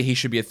easily, he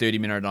should be a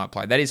 30-minute-a-night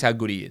player. That is how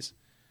good he is.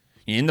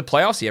 In the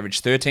playoffs, he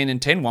averaged 13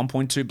 and 10,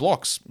 1.2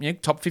 blocks.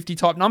 Top 50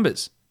 type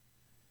numbers.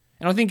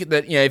 And I think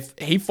that if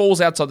he falls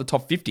outside the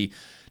top 50,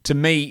 to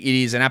me,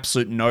 it is an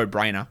absolute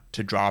no-brainer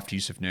to draft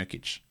Jusuf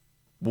Nurkic.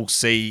 We'll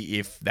see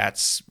if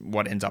that's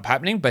what ends up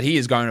happening, but he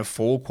is going to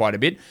fall quite a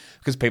bit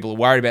because people are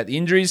worried about the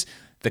injuries,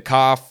 the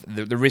calf,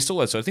 the wrist, all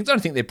those sort of things. I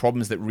don't think they're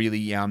problems that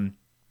really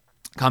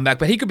come back,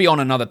 but he could be on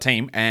another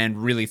team and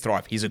really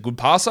thrive. He's a good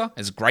passer,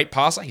 he's a great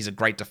passer, he's a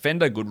great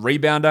defender, good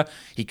rebounder.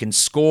 He can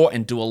score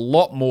and do a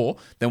lot more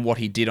than what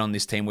he did on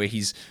this team where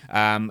he's,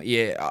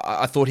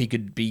 I thought he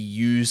could be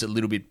used a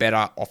little bit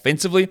better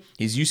offensively.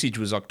 His usage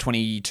was like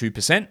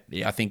 22%.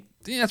 Yeah, I think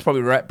that's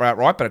probably about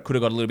right, but it could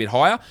have got a little bit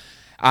higher.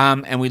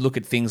 And we look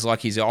at things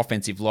like his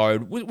offensive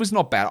load was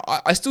not bad.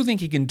 I still think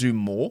he can do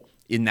more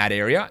in that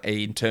area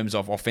in terms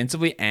of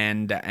offensively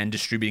and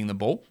distributing the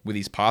ball with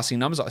his passing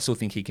numbers. I still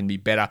think he can be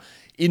better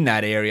in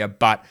that area,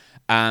 but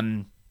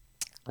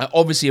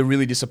obviously a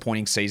really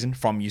disappointing season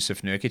from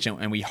Jusuf Nurkic,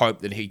 and we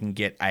hope that he can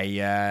get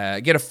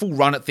a full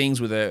run at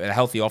things with a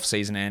healthy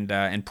offseason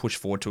and push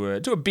forward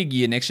to a big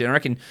year next year. I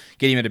reckon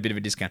get him at a bit of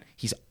a discount.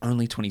 He's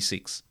only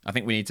 26. I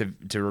think we need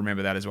to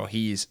remember that as well.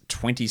 He is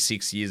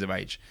 26 years of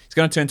age. He's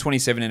going to turn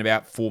 27 in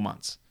about 5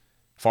 months,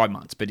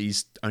 but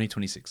he's only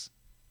 26.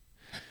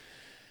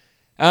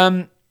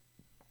 LeBron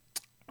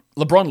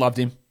loved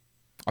him.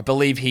 I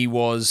believe he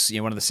was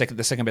one of the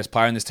second best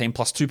player in this team,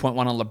 plus 2.1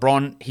 on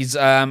LeBron. His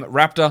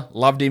Raptor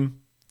loved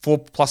him,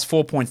 plus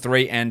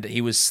 4.3, and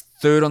he was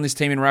third on this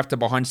team in Raptor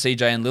behind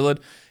CJ and Lillard.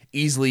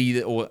 Easily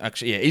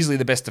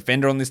the best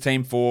defender on this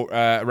team for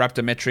a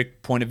Raptor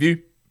metric point of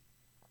view.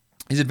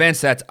 His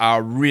advanced stats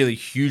are really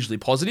hugely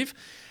positive.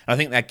 I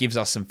think that gives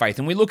us some faith.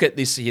 And we look at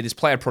this here, this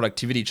player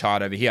productivity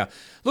chart over here.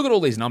 Look at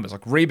all these numbers,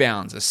 like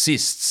rebounds,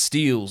 assists,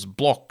 steals,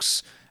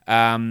 blocks,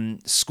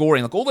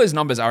 scoring. Like all those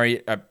numbers are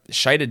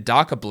shaded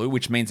darker blue,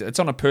 which means it's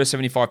on a per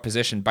 75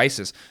 possession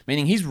basis,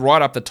 meaning he's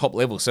right up the top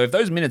level. So if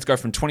those minutes go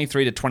from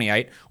 23 to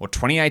 28 or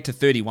 28 to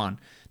 31,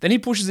 then he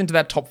pushes into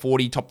that top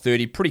 40, top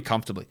 30 pretty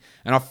comfortably.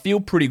 And I feel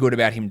pretty good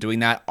about him doing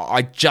that.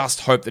 I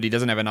just hope that he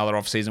doesn't have another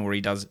offseason where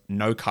he does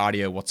no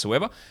cardio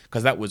whatsoever,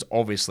 because that was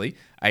obviously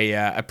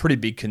a pretty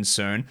big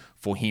concern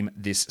for him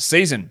this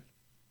season.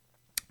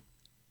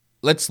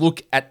 Let's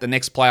look at the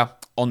next player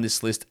on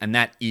this list, and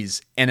that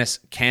is Enes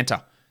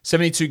Kanter.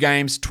 72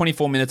 games,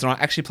 24 minutes, and I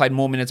actually played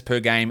more minutes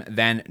per game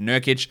than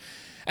Nurkic.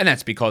 And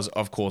that's because,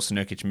 of course,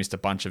 Nurkic missed a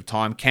bunch of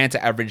time. Kanter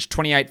averaged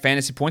 28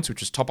 fantasy points,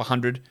 which was top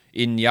 100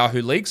 in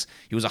Yahoo leagues.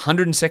 He was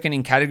 102nd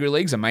in category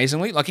leagues,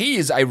 amazingly. Like, he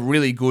is a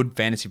really good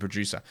fantasy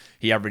producer.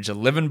 He averaged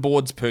 11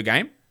 boards per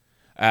game,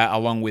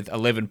 along with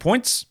 11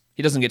 points.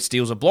 He doesn't get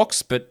steals or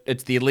blocks, but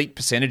it's the elite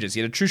percentages. He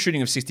had a true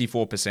shooting of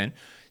 64%,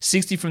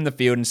 60 from the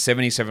field, and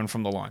 77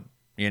 from the line.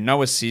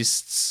 No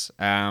assists,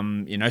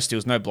 no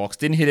steals, no blocks,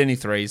 didn't hit any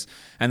threes,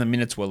 and the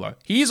minutes were low.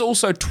 He is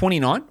also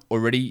 29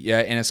 already,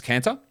 Enes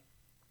Kanter,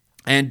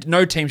 and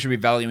no team should be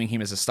valuing him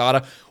as a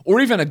starter, or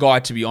even a guy,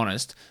 to be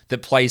honest,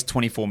 that plays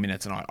 24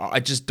 minutes a night. I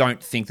just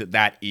don't think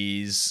that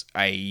is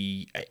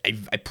a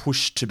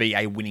push to be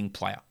a winning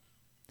player.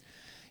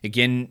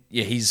 Again,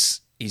 his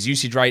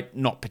usage rate,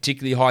 not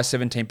particularly high,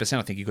 17%.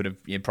 I think he could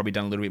have probably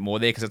done a little bit more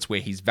there because that's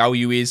where his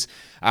value is.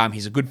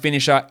 He's a good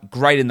finisher,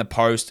 great in the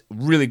post,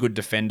 really good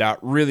defender,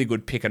 really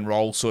good pick and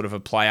roll sort of a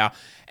player.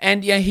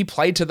 And he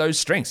played to those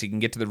strengths. He can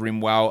get to the rim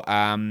well.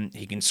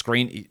 He can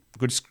screen,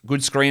 good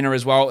screener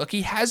as well. Like,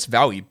 he has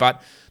value, but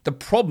the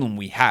problem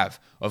we have,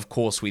 of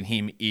course, with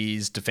him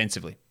is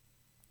defensively,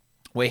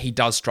 where he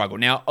does struggle.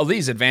 Now,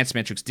 these advanced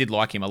metrics did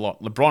like him a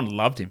lot. LeBron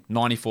loved him,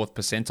 94th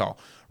percentile.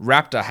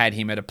 Raptor had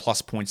him at a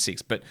plus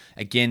 0.6. But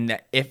again,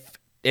 the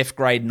F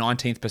grade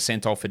 19th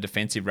percentile for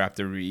defensive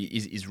Raptor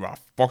is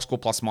rough. Box score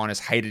plus minus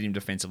hated him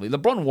defensively.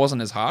 LeBron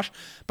wasn't as harsh,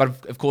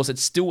 but of course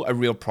it's still a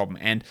real problem.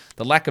 And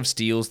the lack of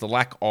steals, the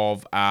lack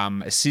of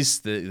assists,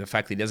 the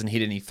fact that he doesn't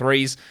hit any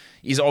threes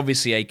is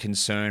obviously a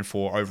concern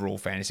for overall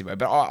fantasy.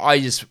 But I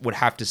just would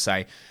have to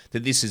say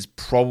that this is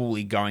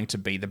probably going to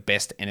be the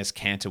best Enes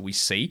Kanter we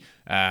see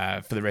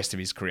for the rest of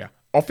his career.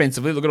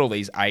 Offensively, look at all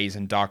these A's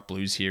and dark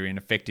blues here in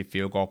effective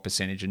field goal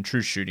percentage and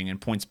true shooting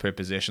and points per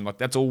possession. Like,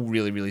 that's all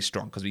really, really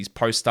strong because of his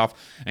post stuff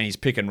and his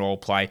pick and roll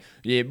play.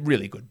 Yeah,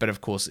 really good. But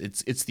of course,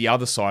 it's the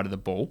other side of the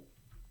ball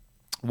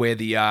where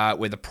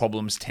the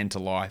problems tend to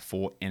lie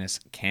for Enes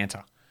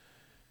Kanter.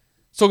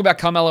 Let's talk about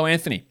Carmelo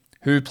Anthony,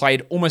 who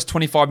played almost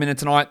 25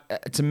 minutes tonight.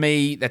 To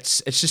me,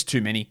 it's just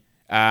too many.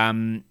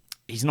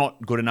 He's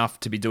not good enough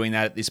to be doing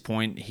that at this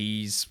point.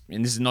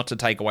 And this is not to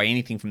take away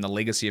anything from the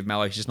legacy of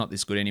Melo. He's just not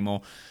this good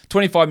anymore.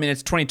 25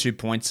 minutes, 22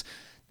 points,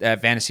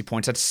 fantasy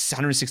points. That's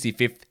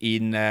 165th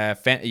in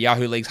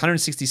Yahoo leagues,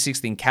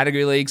 166th in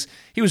category leagues.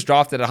 He was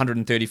drafted at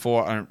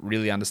 134. I don't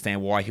really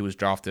understand why he was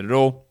drafted at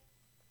all.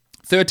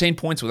 13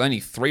 points with only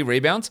 3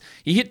 rebounds.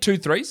 He hit 2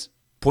 threes.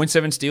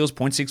 0.7 steals,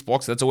 0.6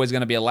 blocks. That's always going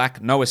to be a lack.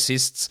 No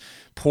assists.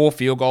 Poor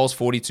field goals,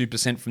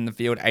 42% from the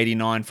field,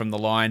 89 from the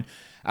line.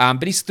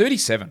 But he's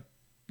 37.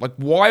 Like,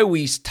 why are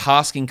we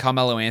tasking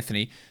Carmelo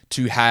Anthony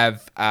to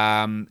have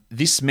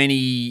this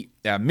many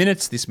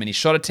minutes, this many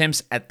shot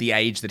attempts at the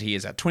age that he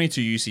is at?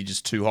 22 usage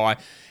is too high,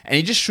 and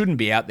he just shouldn't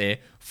be out there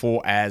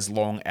for as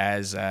long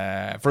as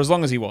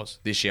he was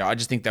this year. I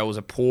just think that was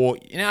a poor.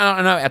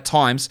 I know at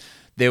times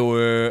there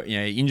were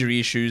injury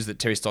issues that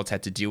Terry Stotts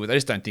had to deal with. I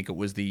just don't think it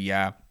was the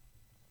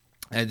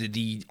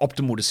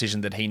optimal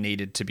decision that he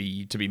needed to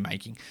be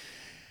making.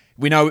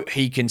 We know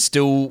he can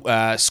still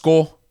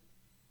score.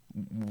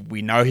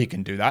 We know he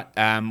can do that.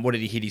 What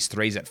did he hit his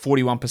threes at?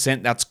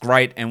 41%. That's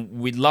great. And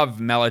we'd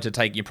love Melo to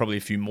take probably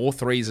a few more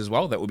threes as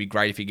well. That would be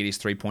great if he get his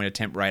 3-point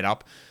attempt rate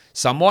up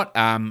somewhat.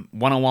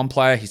 One-on-one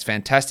player, he's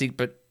fantastic.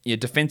 But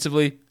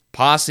defensively,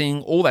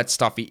 passing, all that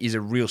stuff is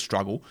a real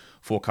struggle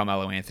for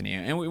Carmelo Anthony.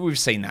 And we've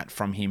seen that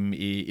from him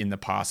in the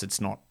past.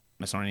 It's not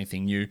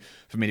anything new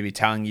for me to be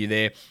telling you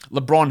there.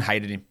 LeBron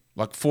hated him.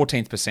 Like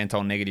 14th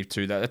percentile,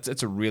 -2.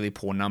 That's a really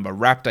poor number.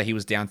 Raptor, he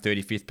was down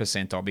 35th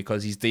percentile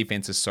because his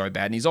defense is so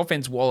bad. And his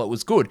offense, while it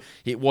was good,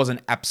 it wasn't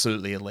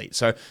absolutely elite.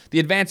 So the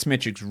advanced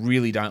metrics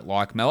really don't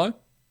like Melo.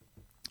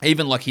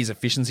 Even like his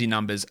efficiency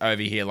numbers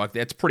over here, like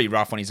that's pretty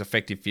rough on his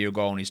effective field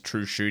goal and his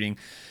true shooting.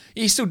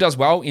 He still does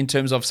well in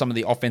terms of some of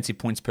the offensive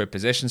points per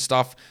possession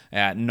stuff.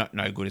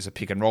 No good as a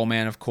pick and roll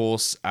man, of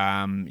course.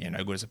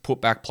 No good as a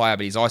putback player,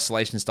 but his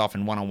isolation stuff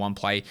and one-on-one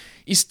play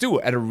is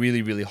still at a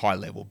really, really high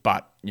level.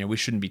 But we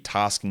shouldn't be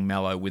tasking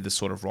Melo with the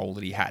sort of role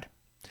that he had.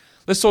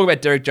 Let's talk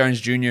about Derrick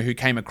Jones Jr., who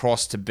came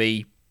across to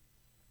be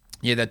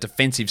that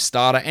defensive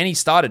starter, and he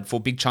started for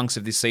big chunks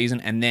of this season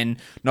and then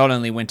not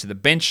only went to the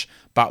bench,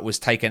 but was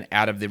taken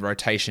out of the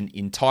rotation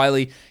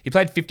entirely. He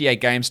played 58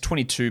 games,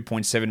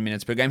 22.7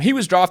 minutes per game. He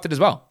was drafted as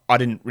well. I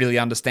didn't really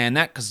understand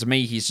that because to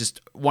me, he's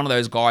just one of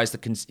those guys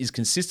that is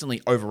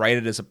consistently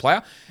overrated as a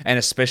player and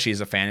especially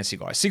as a fantasy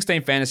guy.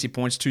 16 fantasy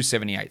points,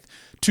 278th,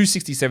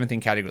 267th in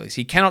categories.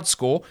 He cannot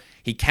score.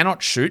 He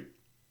cannot shoot.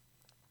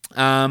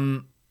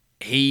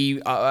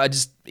 He's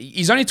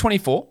only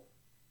 24.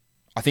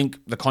 I think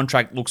the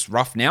contract looks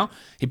rough now.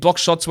 He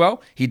blocks shots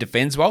well. He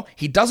defends well.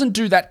 He doesn't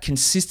do that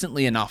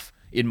consistently enough,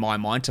 in my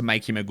mind, to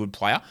make him a good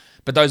player.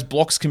 But those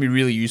blocks can be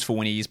really useful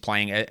when he is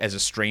playing as a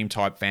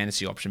stream-type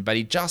fantasy option. But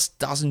he just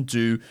doesn't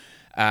do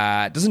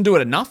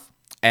it enough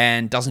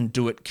and doesn't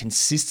do it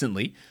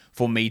consistently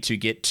for me to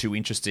get too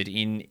interested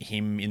in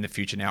him in the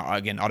future. Now,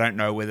 again, I don't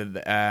know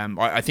whether...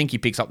 I think he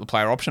picks up the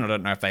player option. I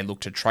don't know if they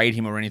look to trade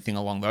him or anything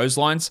along those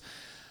lines.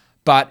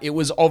 But it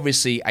was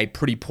obviously a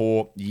pretty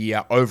poor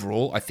year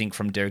overall, I think,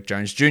 from Derrick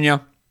Jones Jr.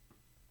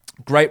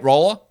 Great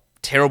roller,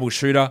 terrible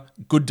shooter,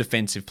 good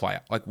defensive player.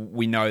 Like,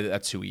 we know that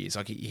that's who he is.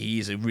 Like, he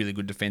is a really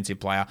good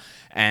defensive player.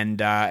 And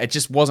it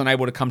just wasn't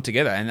able to come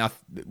together. And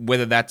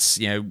whether that's,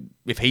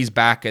 if he's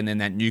back and then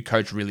that new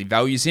coach really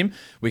values him,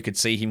 we could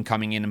see him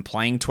coming in and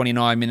playing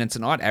 29 minutes a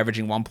night,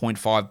 averaging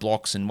 1.5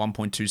 blocks and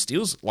 1.2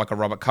 steals like a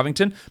Robert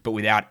Covington, but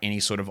without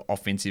any sort of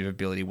offensive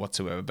ability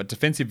whatsoever. But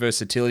defensive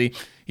versatility,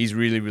 he's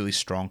really, really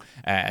strong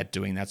at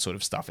doing that sort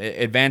of stuff.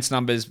 Advanced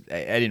numbers,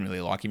 I didn't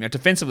really like him.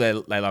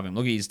 Defensively, they love him.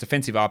 Look at his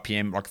defensive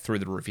RPM, like through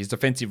the roof. His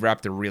defensive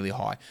rap, they're really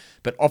high.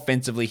 But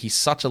offensively, he's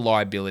such a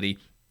liability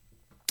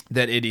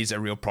that it is a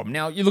real problem.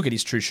 Now, you look at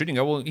his true shooting,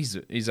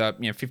 he's a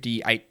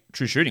 58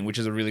 true shooting, which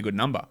is a really good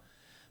number.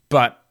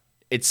 But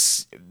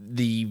it's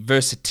the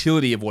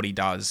versatility of what he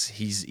does.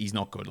 He's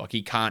not good. Like,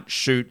 he can't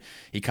shoot.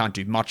 He can't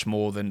do much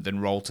more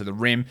than roll to the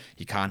rim.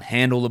 He can't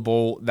handle the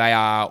ball. They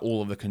are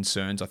all of the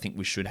concerns I think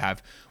we should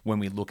have when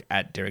we look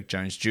at Derrick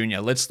Jones Jr.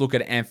 Let's look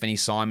at Anthony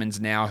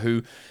Simons now,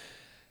 who,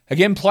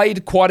 again,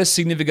 played quite a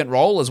significant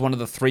role as one of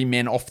the three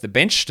men off the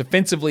bench.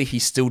 Defensively, he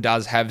still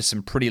does have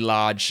some pretty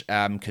large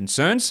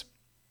concerns.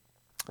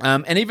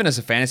 And even as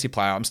a fantasy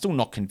player, I'm still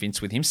not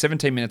convinced with him.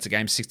 17 minutes a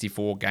game,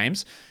 64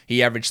 games.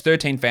 He averaged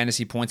 13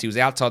 fantasy points. He was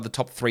outside the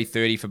top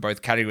 330 for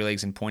both category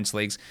leagues and points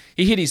leagues.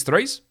 He hit his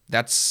threes.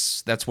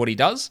 That's what he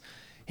does.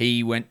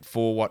 He went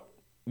for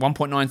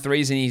 1.9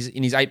 threes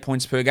in his 8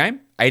 points per game,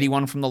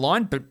 81 from the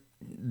line. But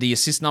the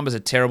assist numbers are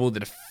terrible.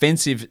 The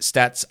defensive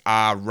stats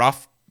are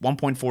rough.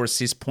 1.4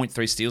 assists,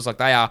 0.3 steals. Like,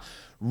 they are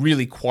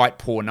really quite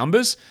poor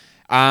numbers.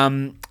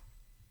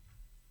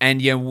 And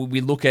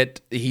we look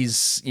at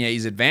his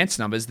advanced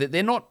numbers, that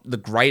they're not the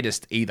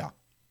greatest either.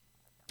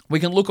 We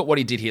can look at what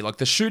he did here. Like,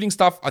 the shooting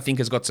stuff, I think,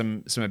 has got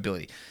some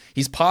ability.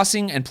 His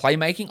passing and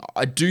playmaking,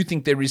 I do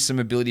think there is some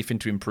ability for him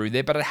to improve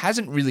there, but it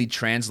hasn't really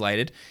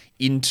translated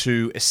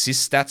into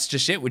assist stats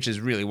just yet, which is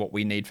really what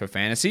we need for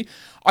fantasy.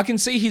 I can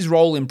see his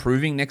role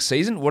improving next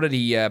season. What did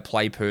he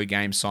play per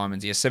game,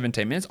 Simons? He has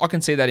 17 minutes. I can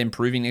see that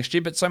improving next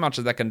year, but so much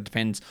of that can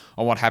depend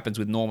on what happens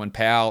with Norman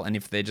Powell and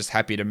if they're just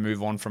happy to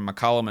move on from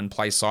McCollum and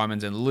play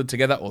Simons and Lillard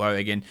together. Although,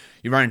 again,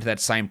 you run into that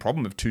same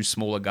problem of two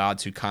smaller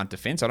guards who can't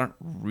defend. So I don't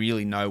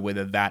really know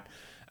whether that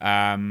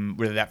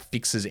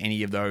fixes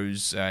any of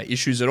those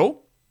issues at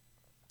all.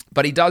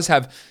 But he does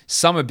have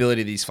some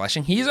ability that he's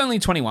flashing. He is only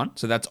 21,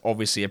 so that's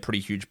obviously a pretty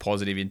huge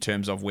positive in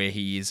terms of where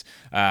he is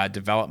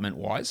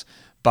development-wise.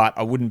 But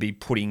I wouldn't be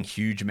putting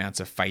huge amounts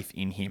of faith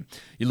in him.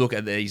 You look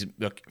at these,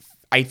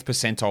 8th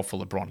percentile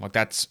for LeBron. Like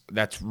that's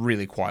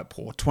really quite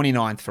poor.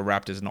 29th for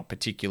Raptors, not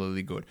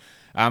particularly good.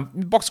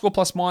 Box score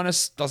plus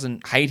minus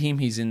doesn't hate him.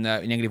 He's in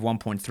the negative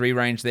 1.3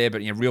 range there,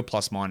 but real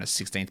plus minus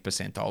 16th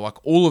percentile.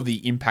 Like all of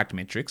the impact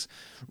metrics,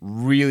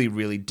 really,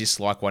 really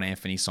dislike what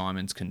Anthony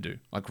Simons can do.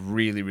 Like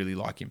really, really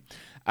like him.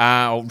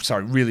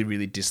 Really,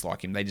 really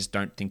dislike him. They just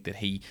don't think that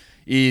he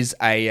is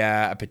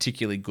a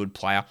particularly good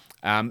player.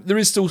 There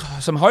is still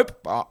some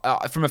hope.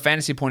 From a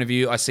fantasy point of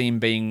view, I see him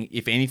being,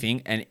 if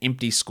anything, an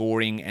empty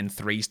scoring and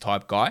threes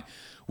type guy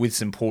with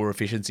some poor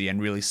efficiency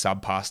and really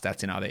subpar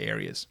stats in other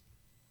areas.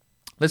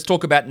 Let's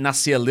talk about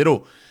Nasir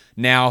Little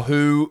now,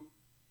 who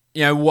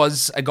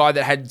was a guy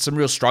that had some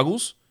real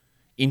struggles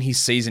in his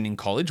season in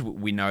college.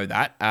 We know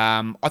that.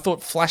 I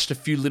thought flashed a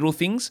few little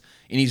things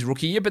in his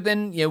rookie year, but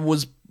then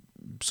was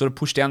sort of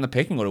pushed down the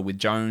pecking order with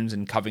Jones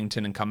and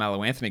Covington and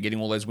Carmelo Anthony getting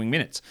all those wing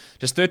minutes.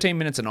 Just 13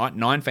 minutes a night,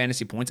 9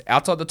 fantasy points,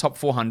 outside the top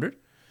 400.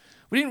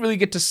 We didn't really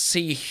get to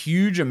see a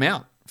huge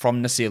amount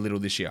from Nasir Little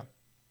this year.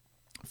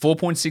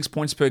 4.6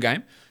 points per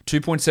game,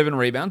 2.7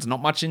 rebounds,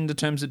 not much in the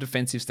terms of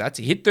defensive stats.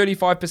 He hit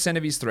 35%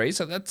 of his threes,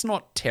 so that's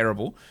not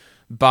terrible.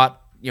 But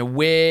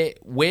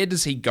where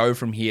does he go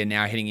from here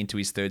now heading into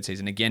his third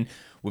season? Again,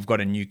 we've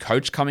got a new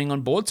coach coming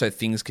on board, so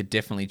things could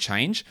definitely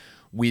change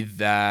with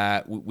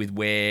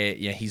where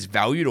he's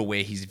valued or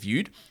where he's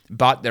viewed.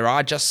 But there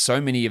are just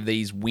so many of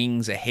these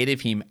wings ahead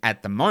of him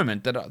at the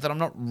moment that I'm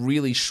not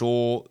really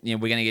sure we're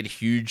going to get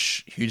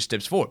huge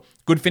steps forward.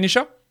 Good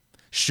finisher.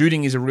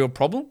 Shooting is a real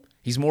problem.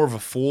 He's more of a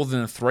 4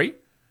 than a 3.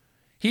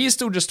 He is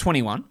still just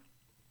 21.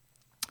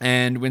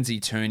 And when's he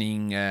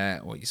turning?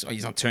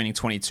 He's not turning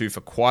 22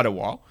 for quite a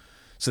while.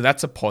 So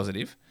that's a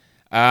positive.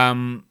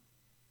 Good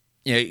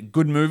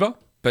mover,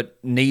 but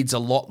needs a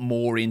lot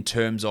more in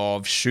terms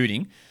of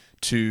shooting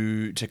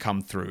to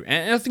come through.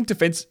 And I think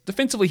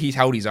defensively he's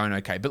held his own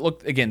okay. But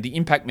look, again, the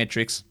impact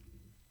metrics,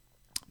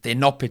 they're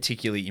not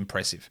particularly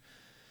impressive.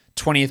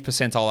 20th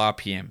percentile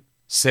RPM,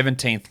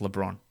 17th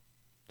LeBron,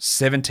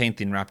 17th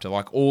in Raptor.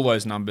 Like all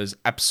those numbers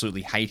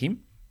absolutely hate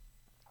him.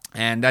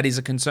 And that is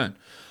a concern.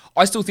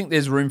 I still think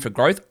there's room for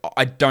growth.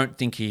 I don't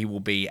think he will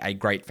be a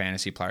great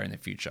fantasy player in the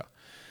future.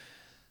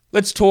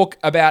 Let's talk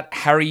about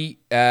Harry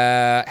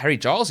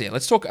Giles here.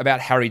 Let's talk about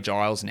Harry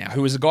Giles now,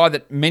 who is a guy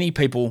that many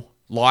people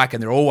like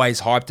and they're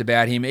always hyped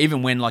about him.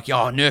 Even when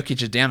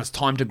Nurkic is down, it's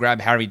time to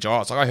grab Harry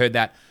Giles. Like I heard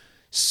that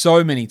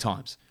so many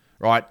times,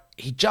 right?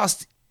 He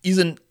just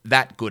isn't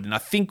that good. And I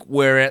think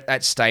we're at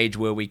that stage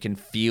where we can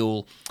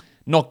feel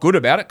not good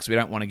about it because we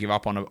don't want to give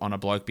up on a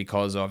bloke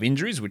because of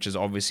injuries, which has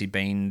obviously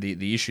been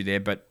the issue there.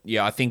 But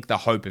yeah, I think the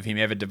hope of him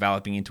ever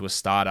developing into a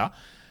starter,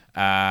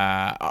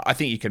 I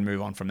think you can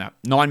move on from that.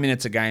 9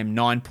 minutes a game,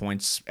 9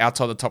 points,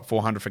 outside the top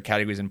 400 for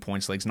categories and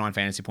points leagues, 9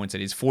 fantasy points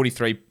it is.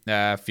 43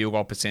 field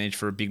goal percentage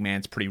for a big man.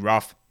 It's pretty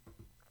rough.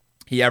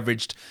 He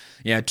averaged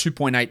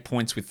 2.8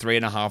 points with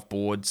 3.5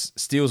 boards.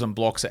 Steals and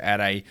blocks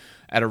at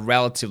a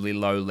relatively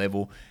low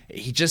level.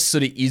 He just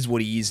sort of is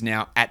what he is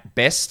now at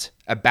best,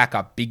 a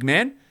backup big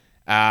man.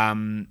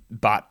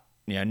 But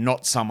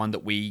not someone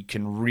that we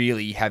can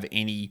really have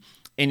any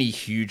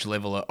huge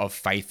level of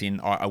faith in.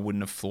 I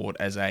wouldn't have thought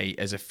as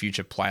a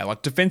future player.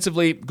 Like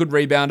defensively, good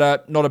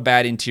rebounder, not a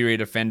bad interior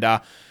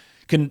defender.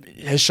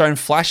 Has shown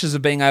flashes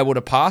of being able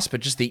to pass,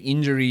 but just the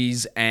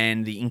injuries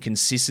and the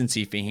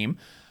inconsistency for him.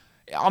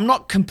 I'm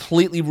not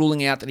completely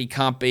ruling out that he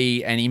can't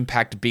be an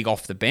impact big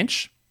off the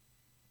bench.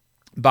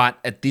 But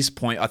at this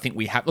point, I think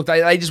we have... Look,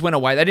 they just went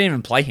away. They didn't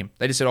even play him.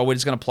 They just said, we're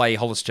just going to play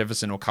Hollis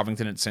Jefferson or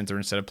Covington at center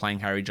instead of playing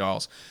Harry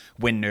Giles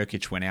when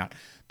Nurkic went out.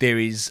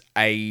 He's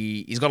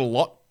got a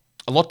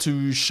lot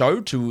to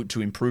show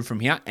to improve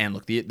from here. And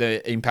look,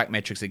 the impact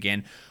metrics,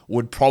 again,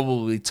 would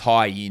probably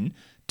tie in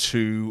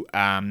to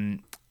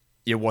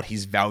what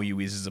his value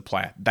is as a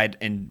player.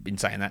 And in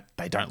saying that,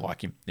 they don't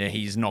like him.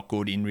 He's not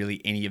good in really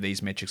any of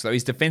these metrics. So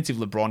his defensive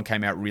LeBron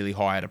came out really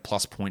high at a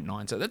plus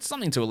 0.9. So that's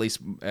something to at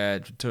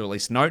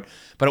least note.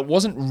 But it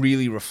wasn't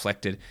really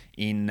reflected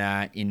in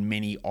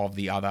many of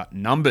the other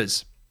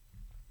numbers.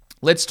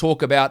 Let's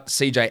talk about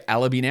CJ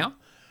Elleby now,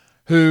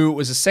 who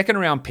was a second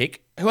round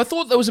pick, who I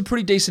thought that was a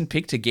pretty decent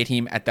pick to get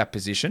him at that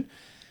position.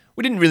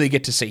 We didn't really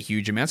get to see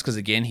huge amounts because,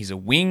 again, he's a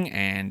wing,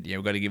 and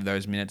we've got to give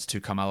those minutes to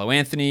Carmelo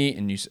Anthony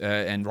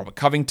and Robert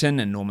Covington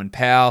and Norman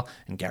Powell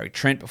and Gary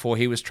Trent before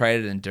he was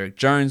traded and Derek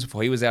Jones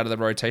before he was out of the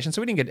rotation.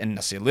 So we didn't get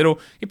Nasir Little.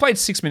 He played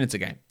 6 minutes a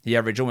game. He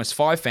averaged almost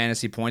 5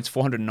 fantasy points,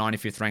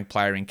 495th ranked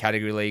player in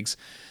category leagues,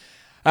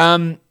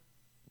 and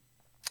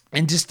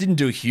just didn't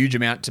do a huge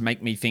amount to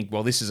make me think,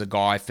 well, this is a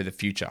guy for the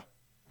future.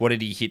 What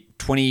did he hit?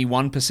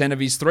 21%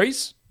 of his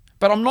threes?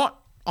 But I'm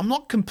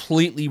not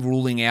completely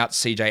ruling out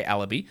CJ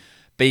Elleby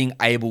being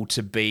able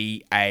to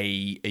be a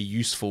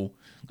useful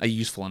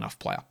enough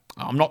player.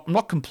 I'm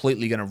not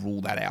completely going to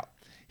rule that out.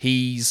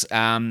 He's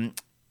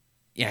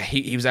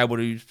he was able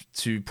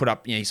to put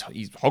up, his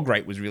hog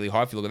rate was really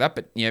high if you look at that,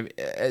 but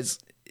as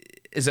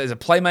a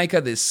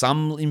playmaker, there's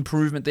some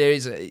improvement there.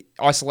 His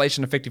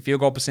isolation effective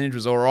field goal percentage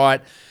was all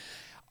right.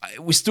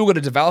 We still got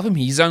to develop him.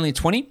 He's only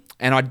 20,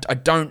 and I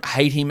don't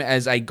hate him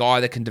as a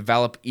guy that can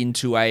develop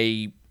into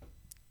a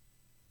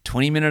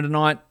 20-minute a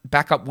night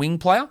backup wing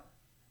player,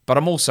 but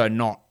I'm also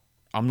not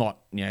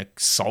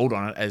sold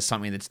on it as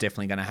something that's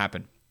definitely going to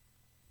happen.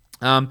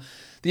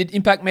 The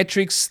impact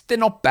metrics, they're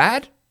not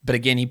bad, but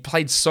again, he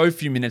played so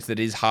few minutes that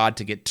it is hard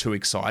to get too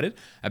excited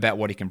about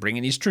what he can bring.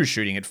 And his true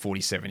shooting at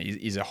 47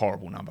 is a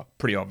horrible number,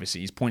 pretty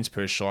obviously. His points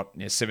per shot,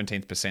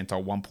 17th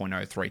percentile,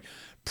 1.03.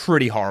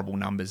 Pretty horrible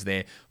numbers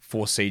there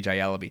for CJ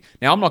Elleby.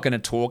 Now, I'm not going to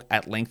talk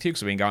at length here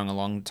because we've been going a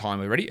long time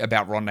already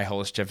about Rondae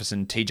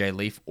Hollis-Jefferson, TJ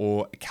Leaf,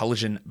 or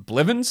Kalijah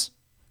Blevins.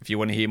 If you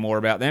want to hear more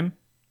about them,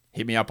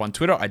 hit me up on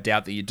Twitter. I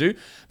doubt that you do.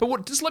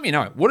 But just let me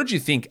know. What did you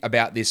think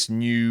about this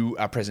new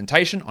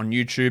presentation on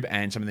YouTube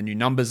and some of the new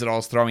numbers that I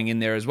was throwing in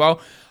there as well?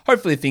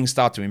 Hopefully things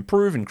start to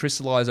improve and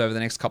crystallize over the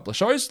next couple of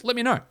shows. Let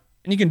me know.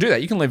 And you can do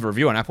that. You can leave a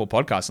review on Apple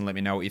Podcasts and let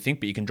me know what you think,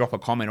 but you can drop a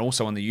comment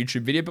also on the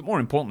YouTube video. But more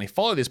importantly,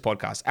 follow this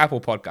podcast,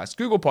 Apple Podcasts,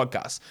 Google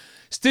Podcasts,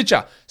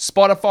 Stitcher,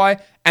 Spotify,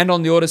 and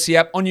on the Odyssey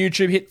app. On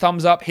YouTube, hit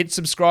thumbs up, hit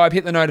subscribe,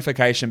 hit the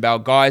notification bell.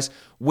 Guys,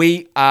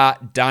 we are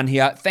done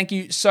here. Thank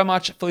you so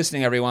much for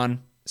listening,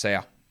 everyone. See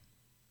ya.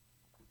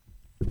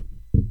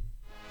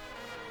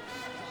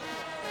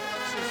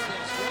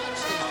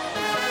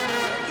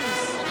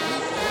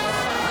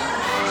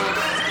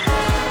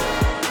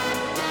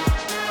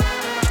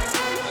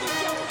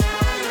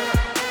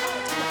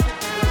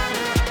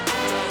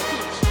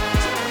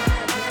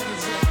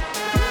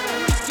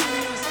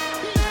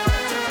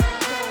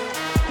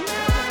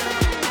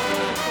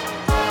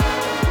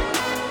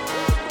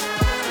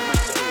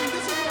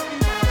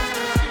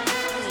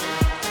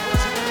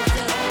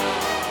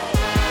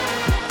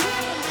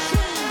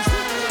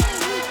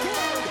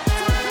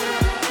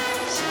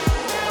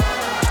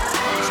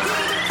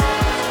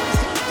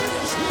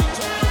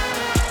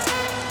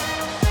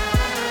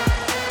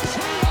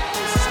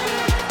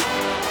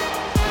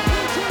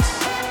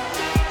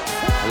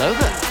 Hello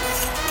there.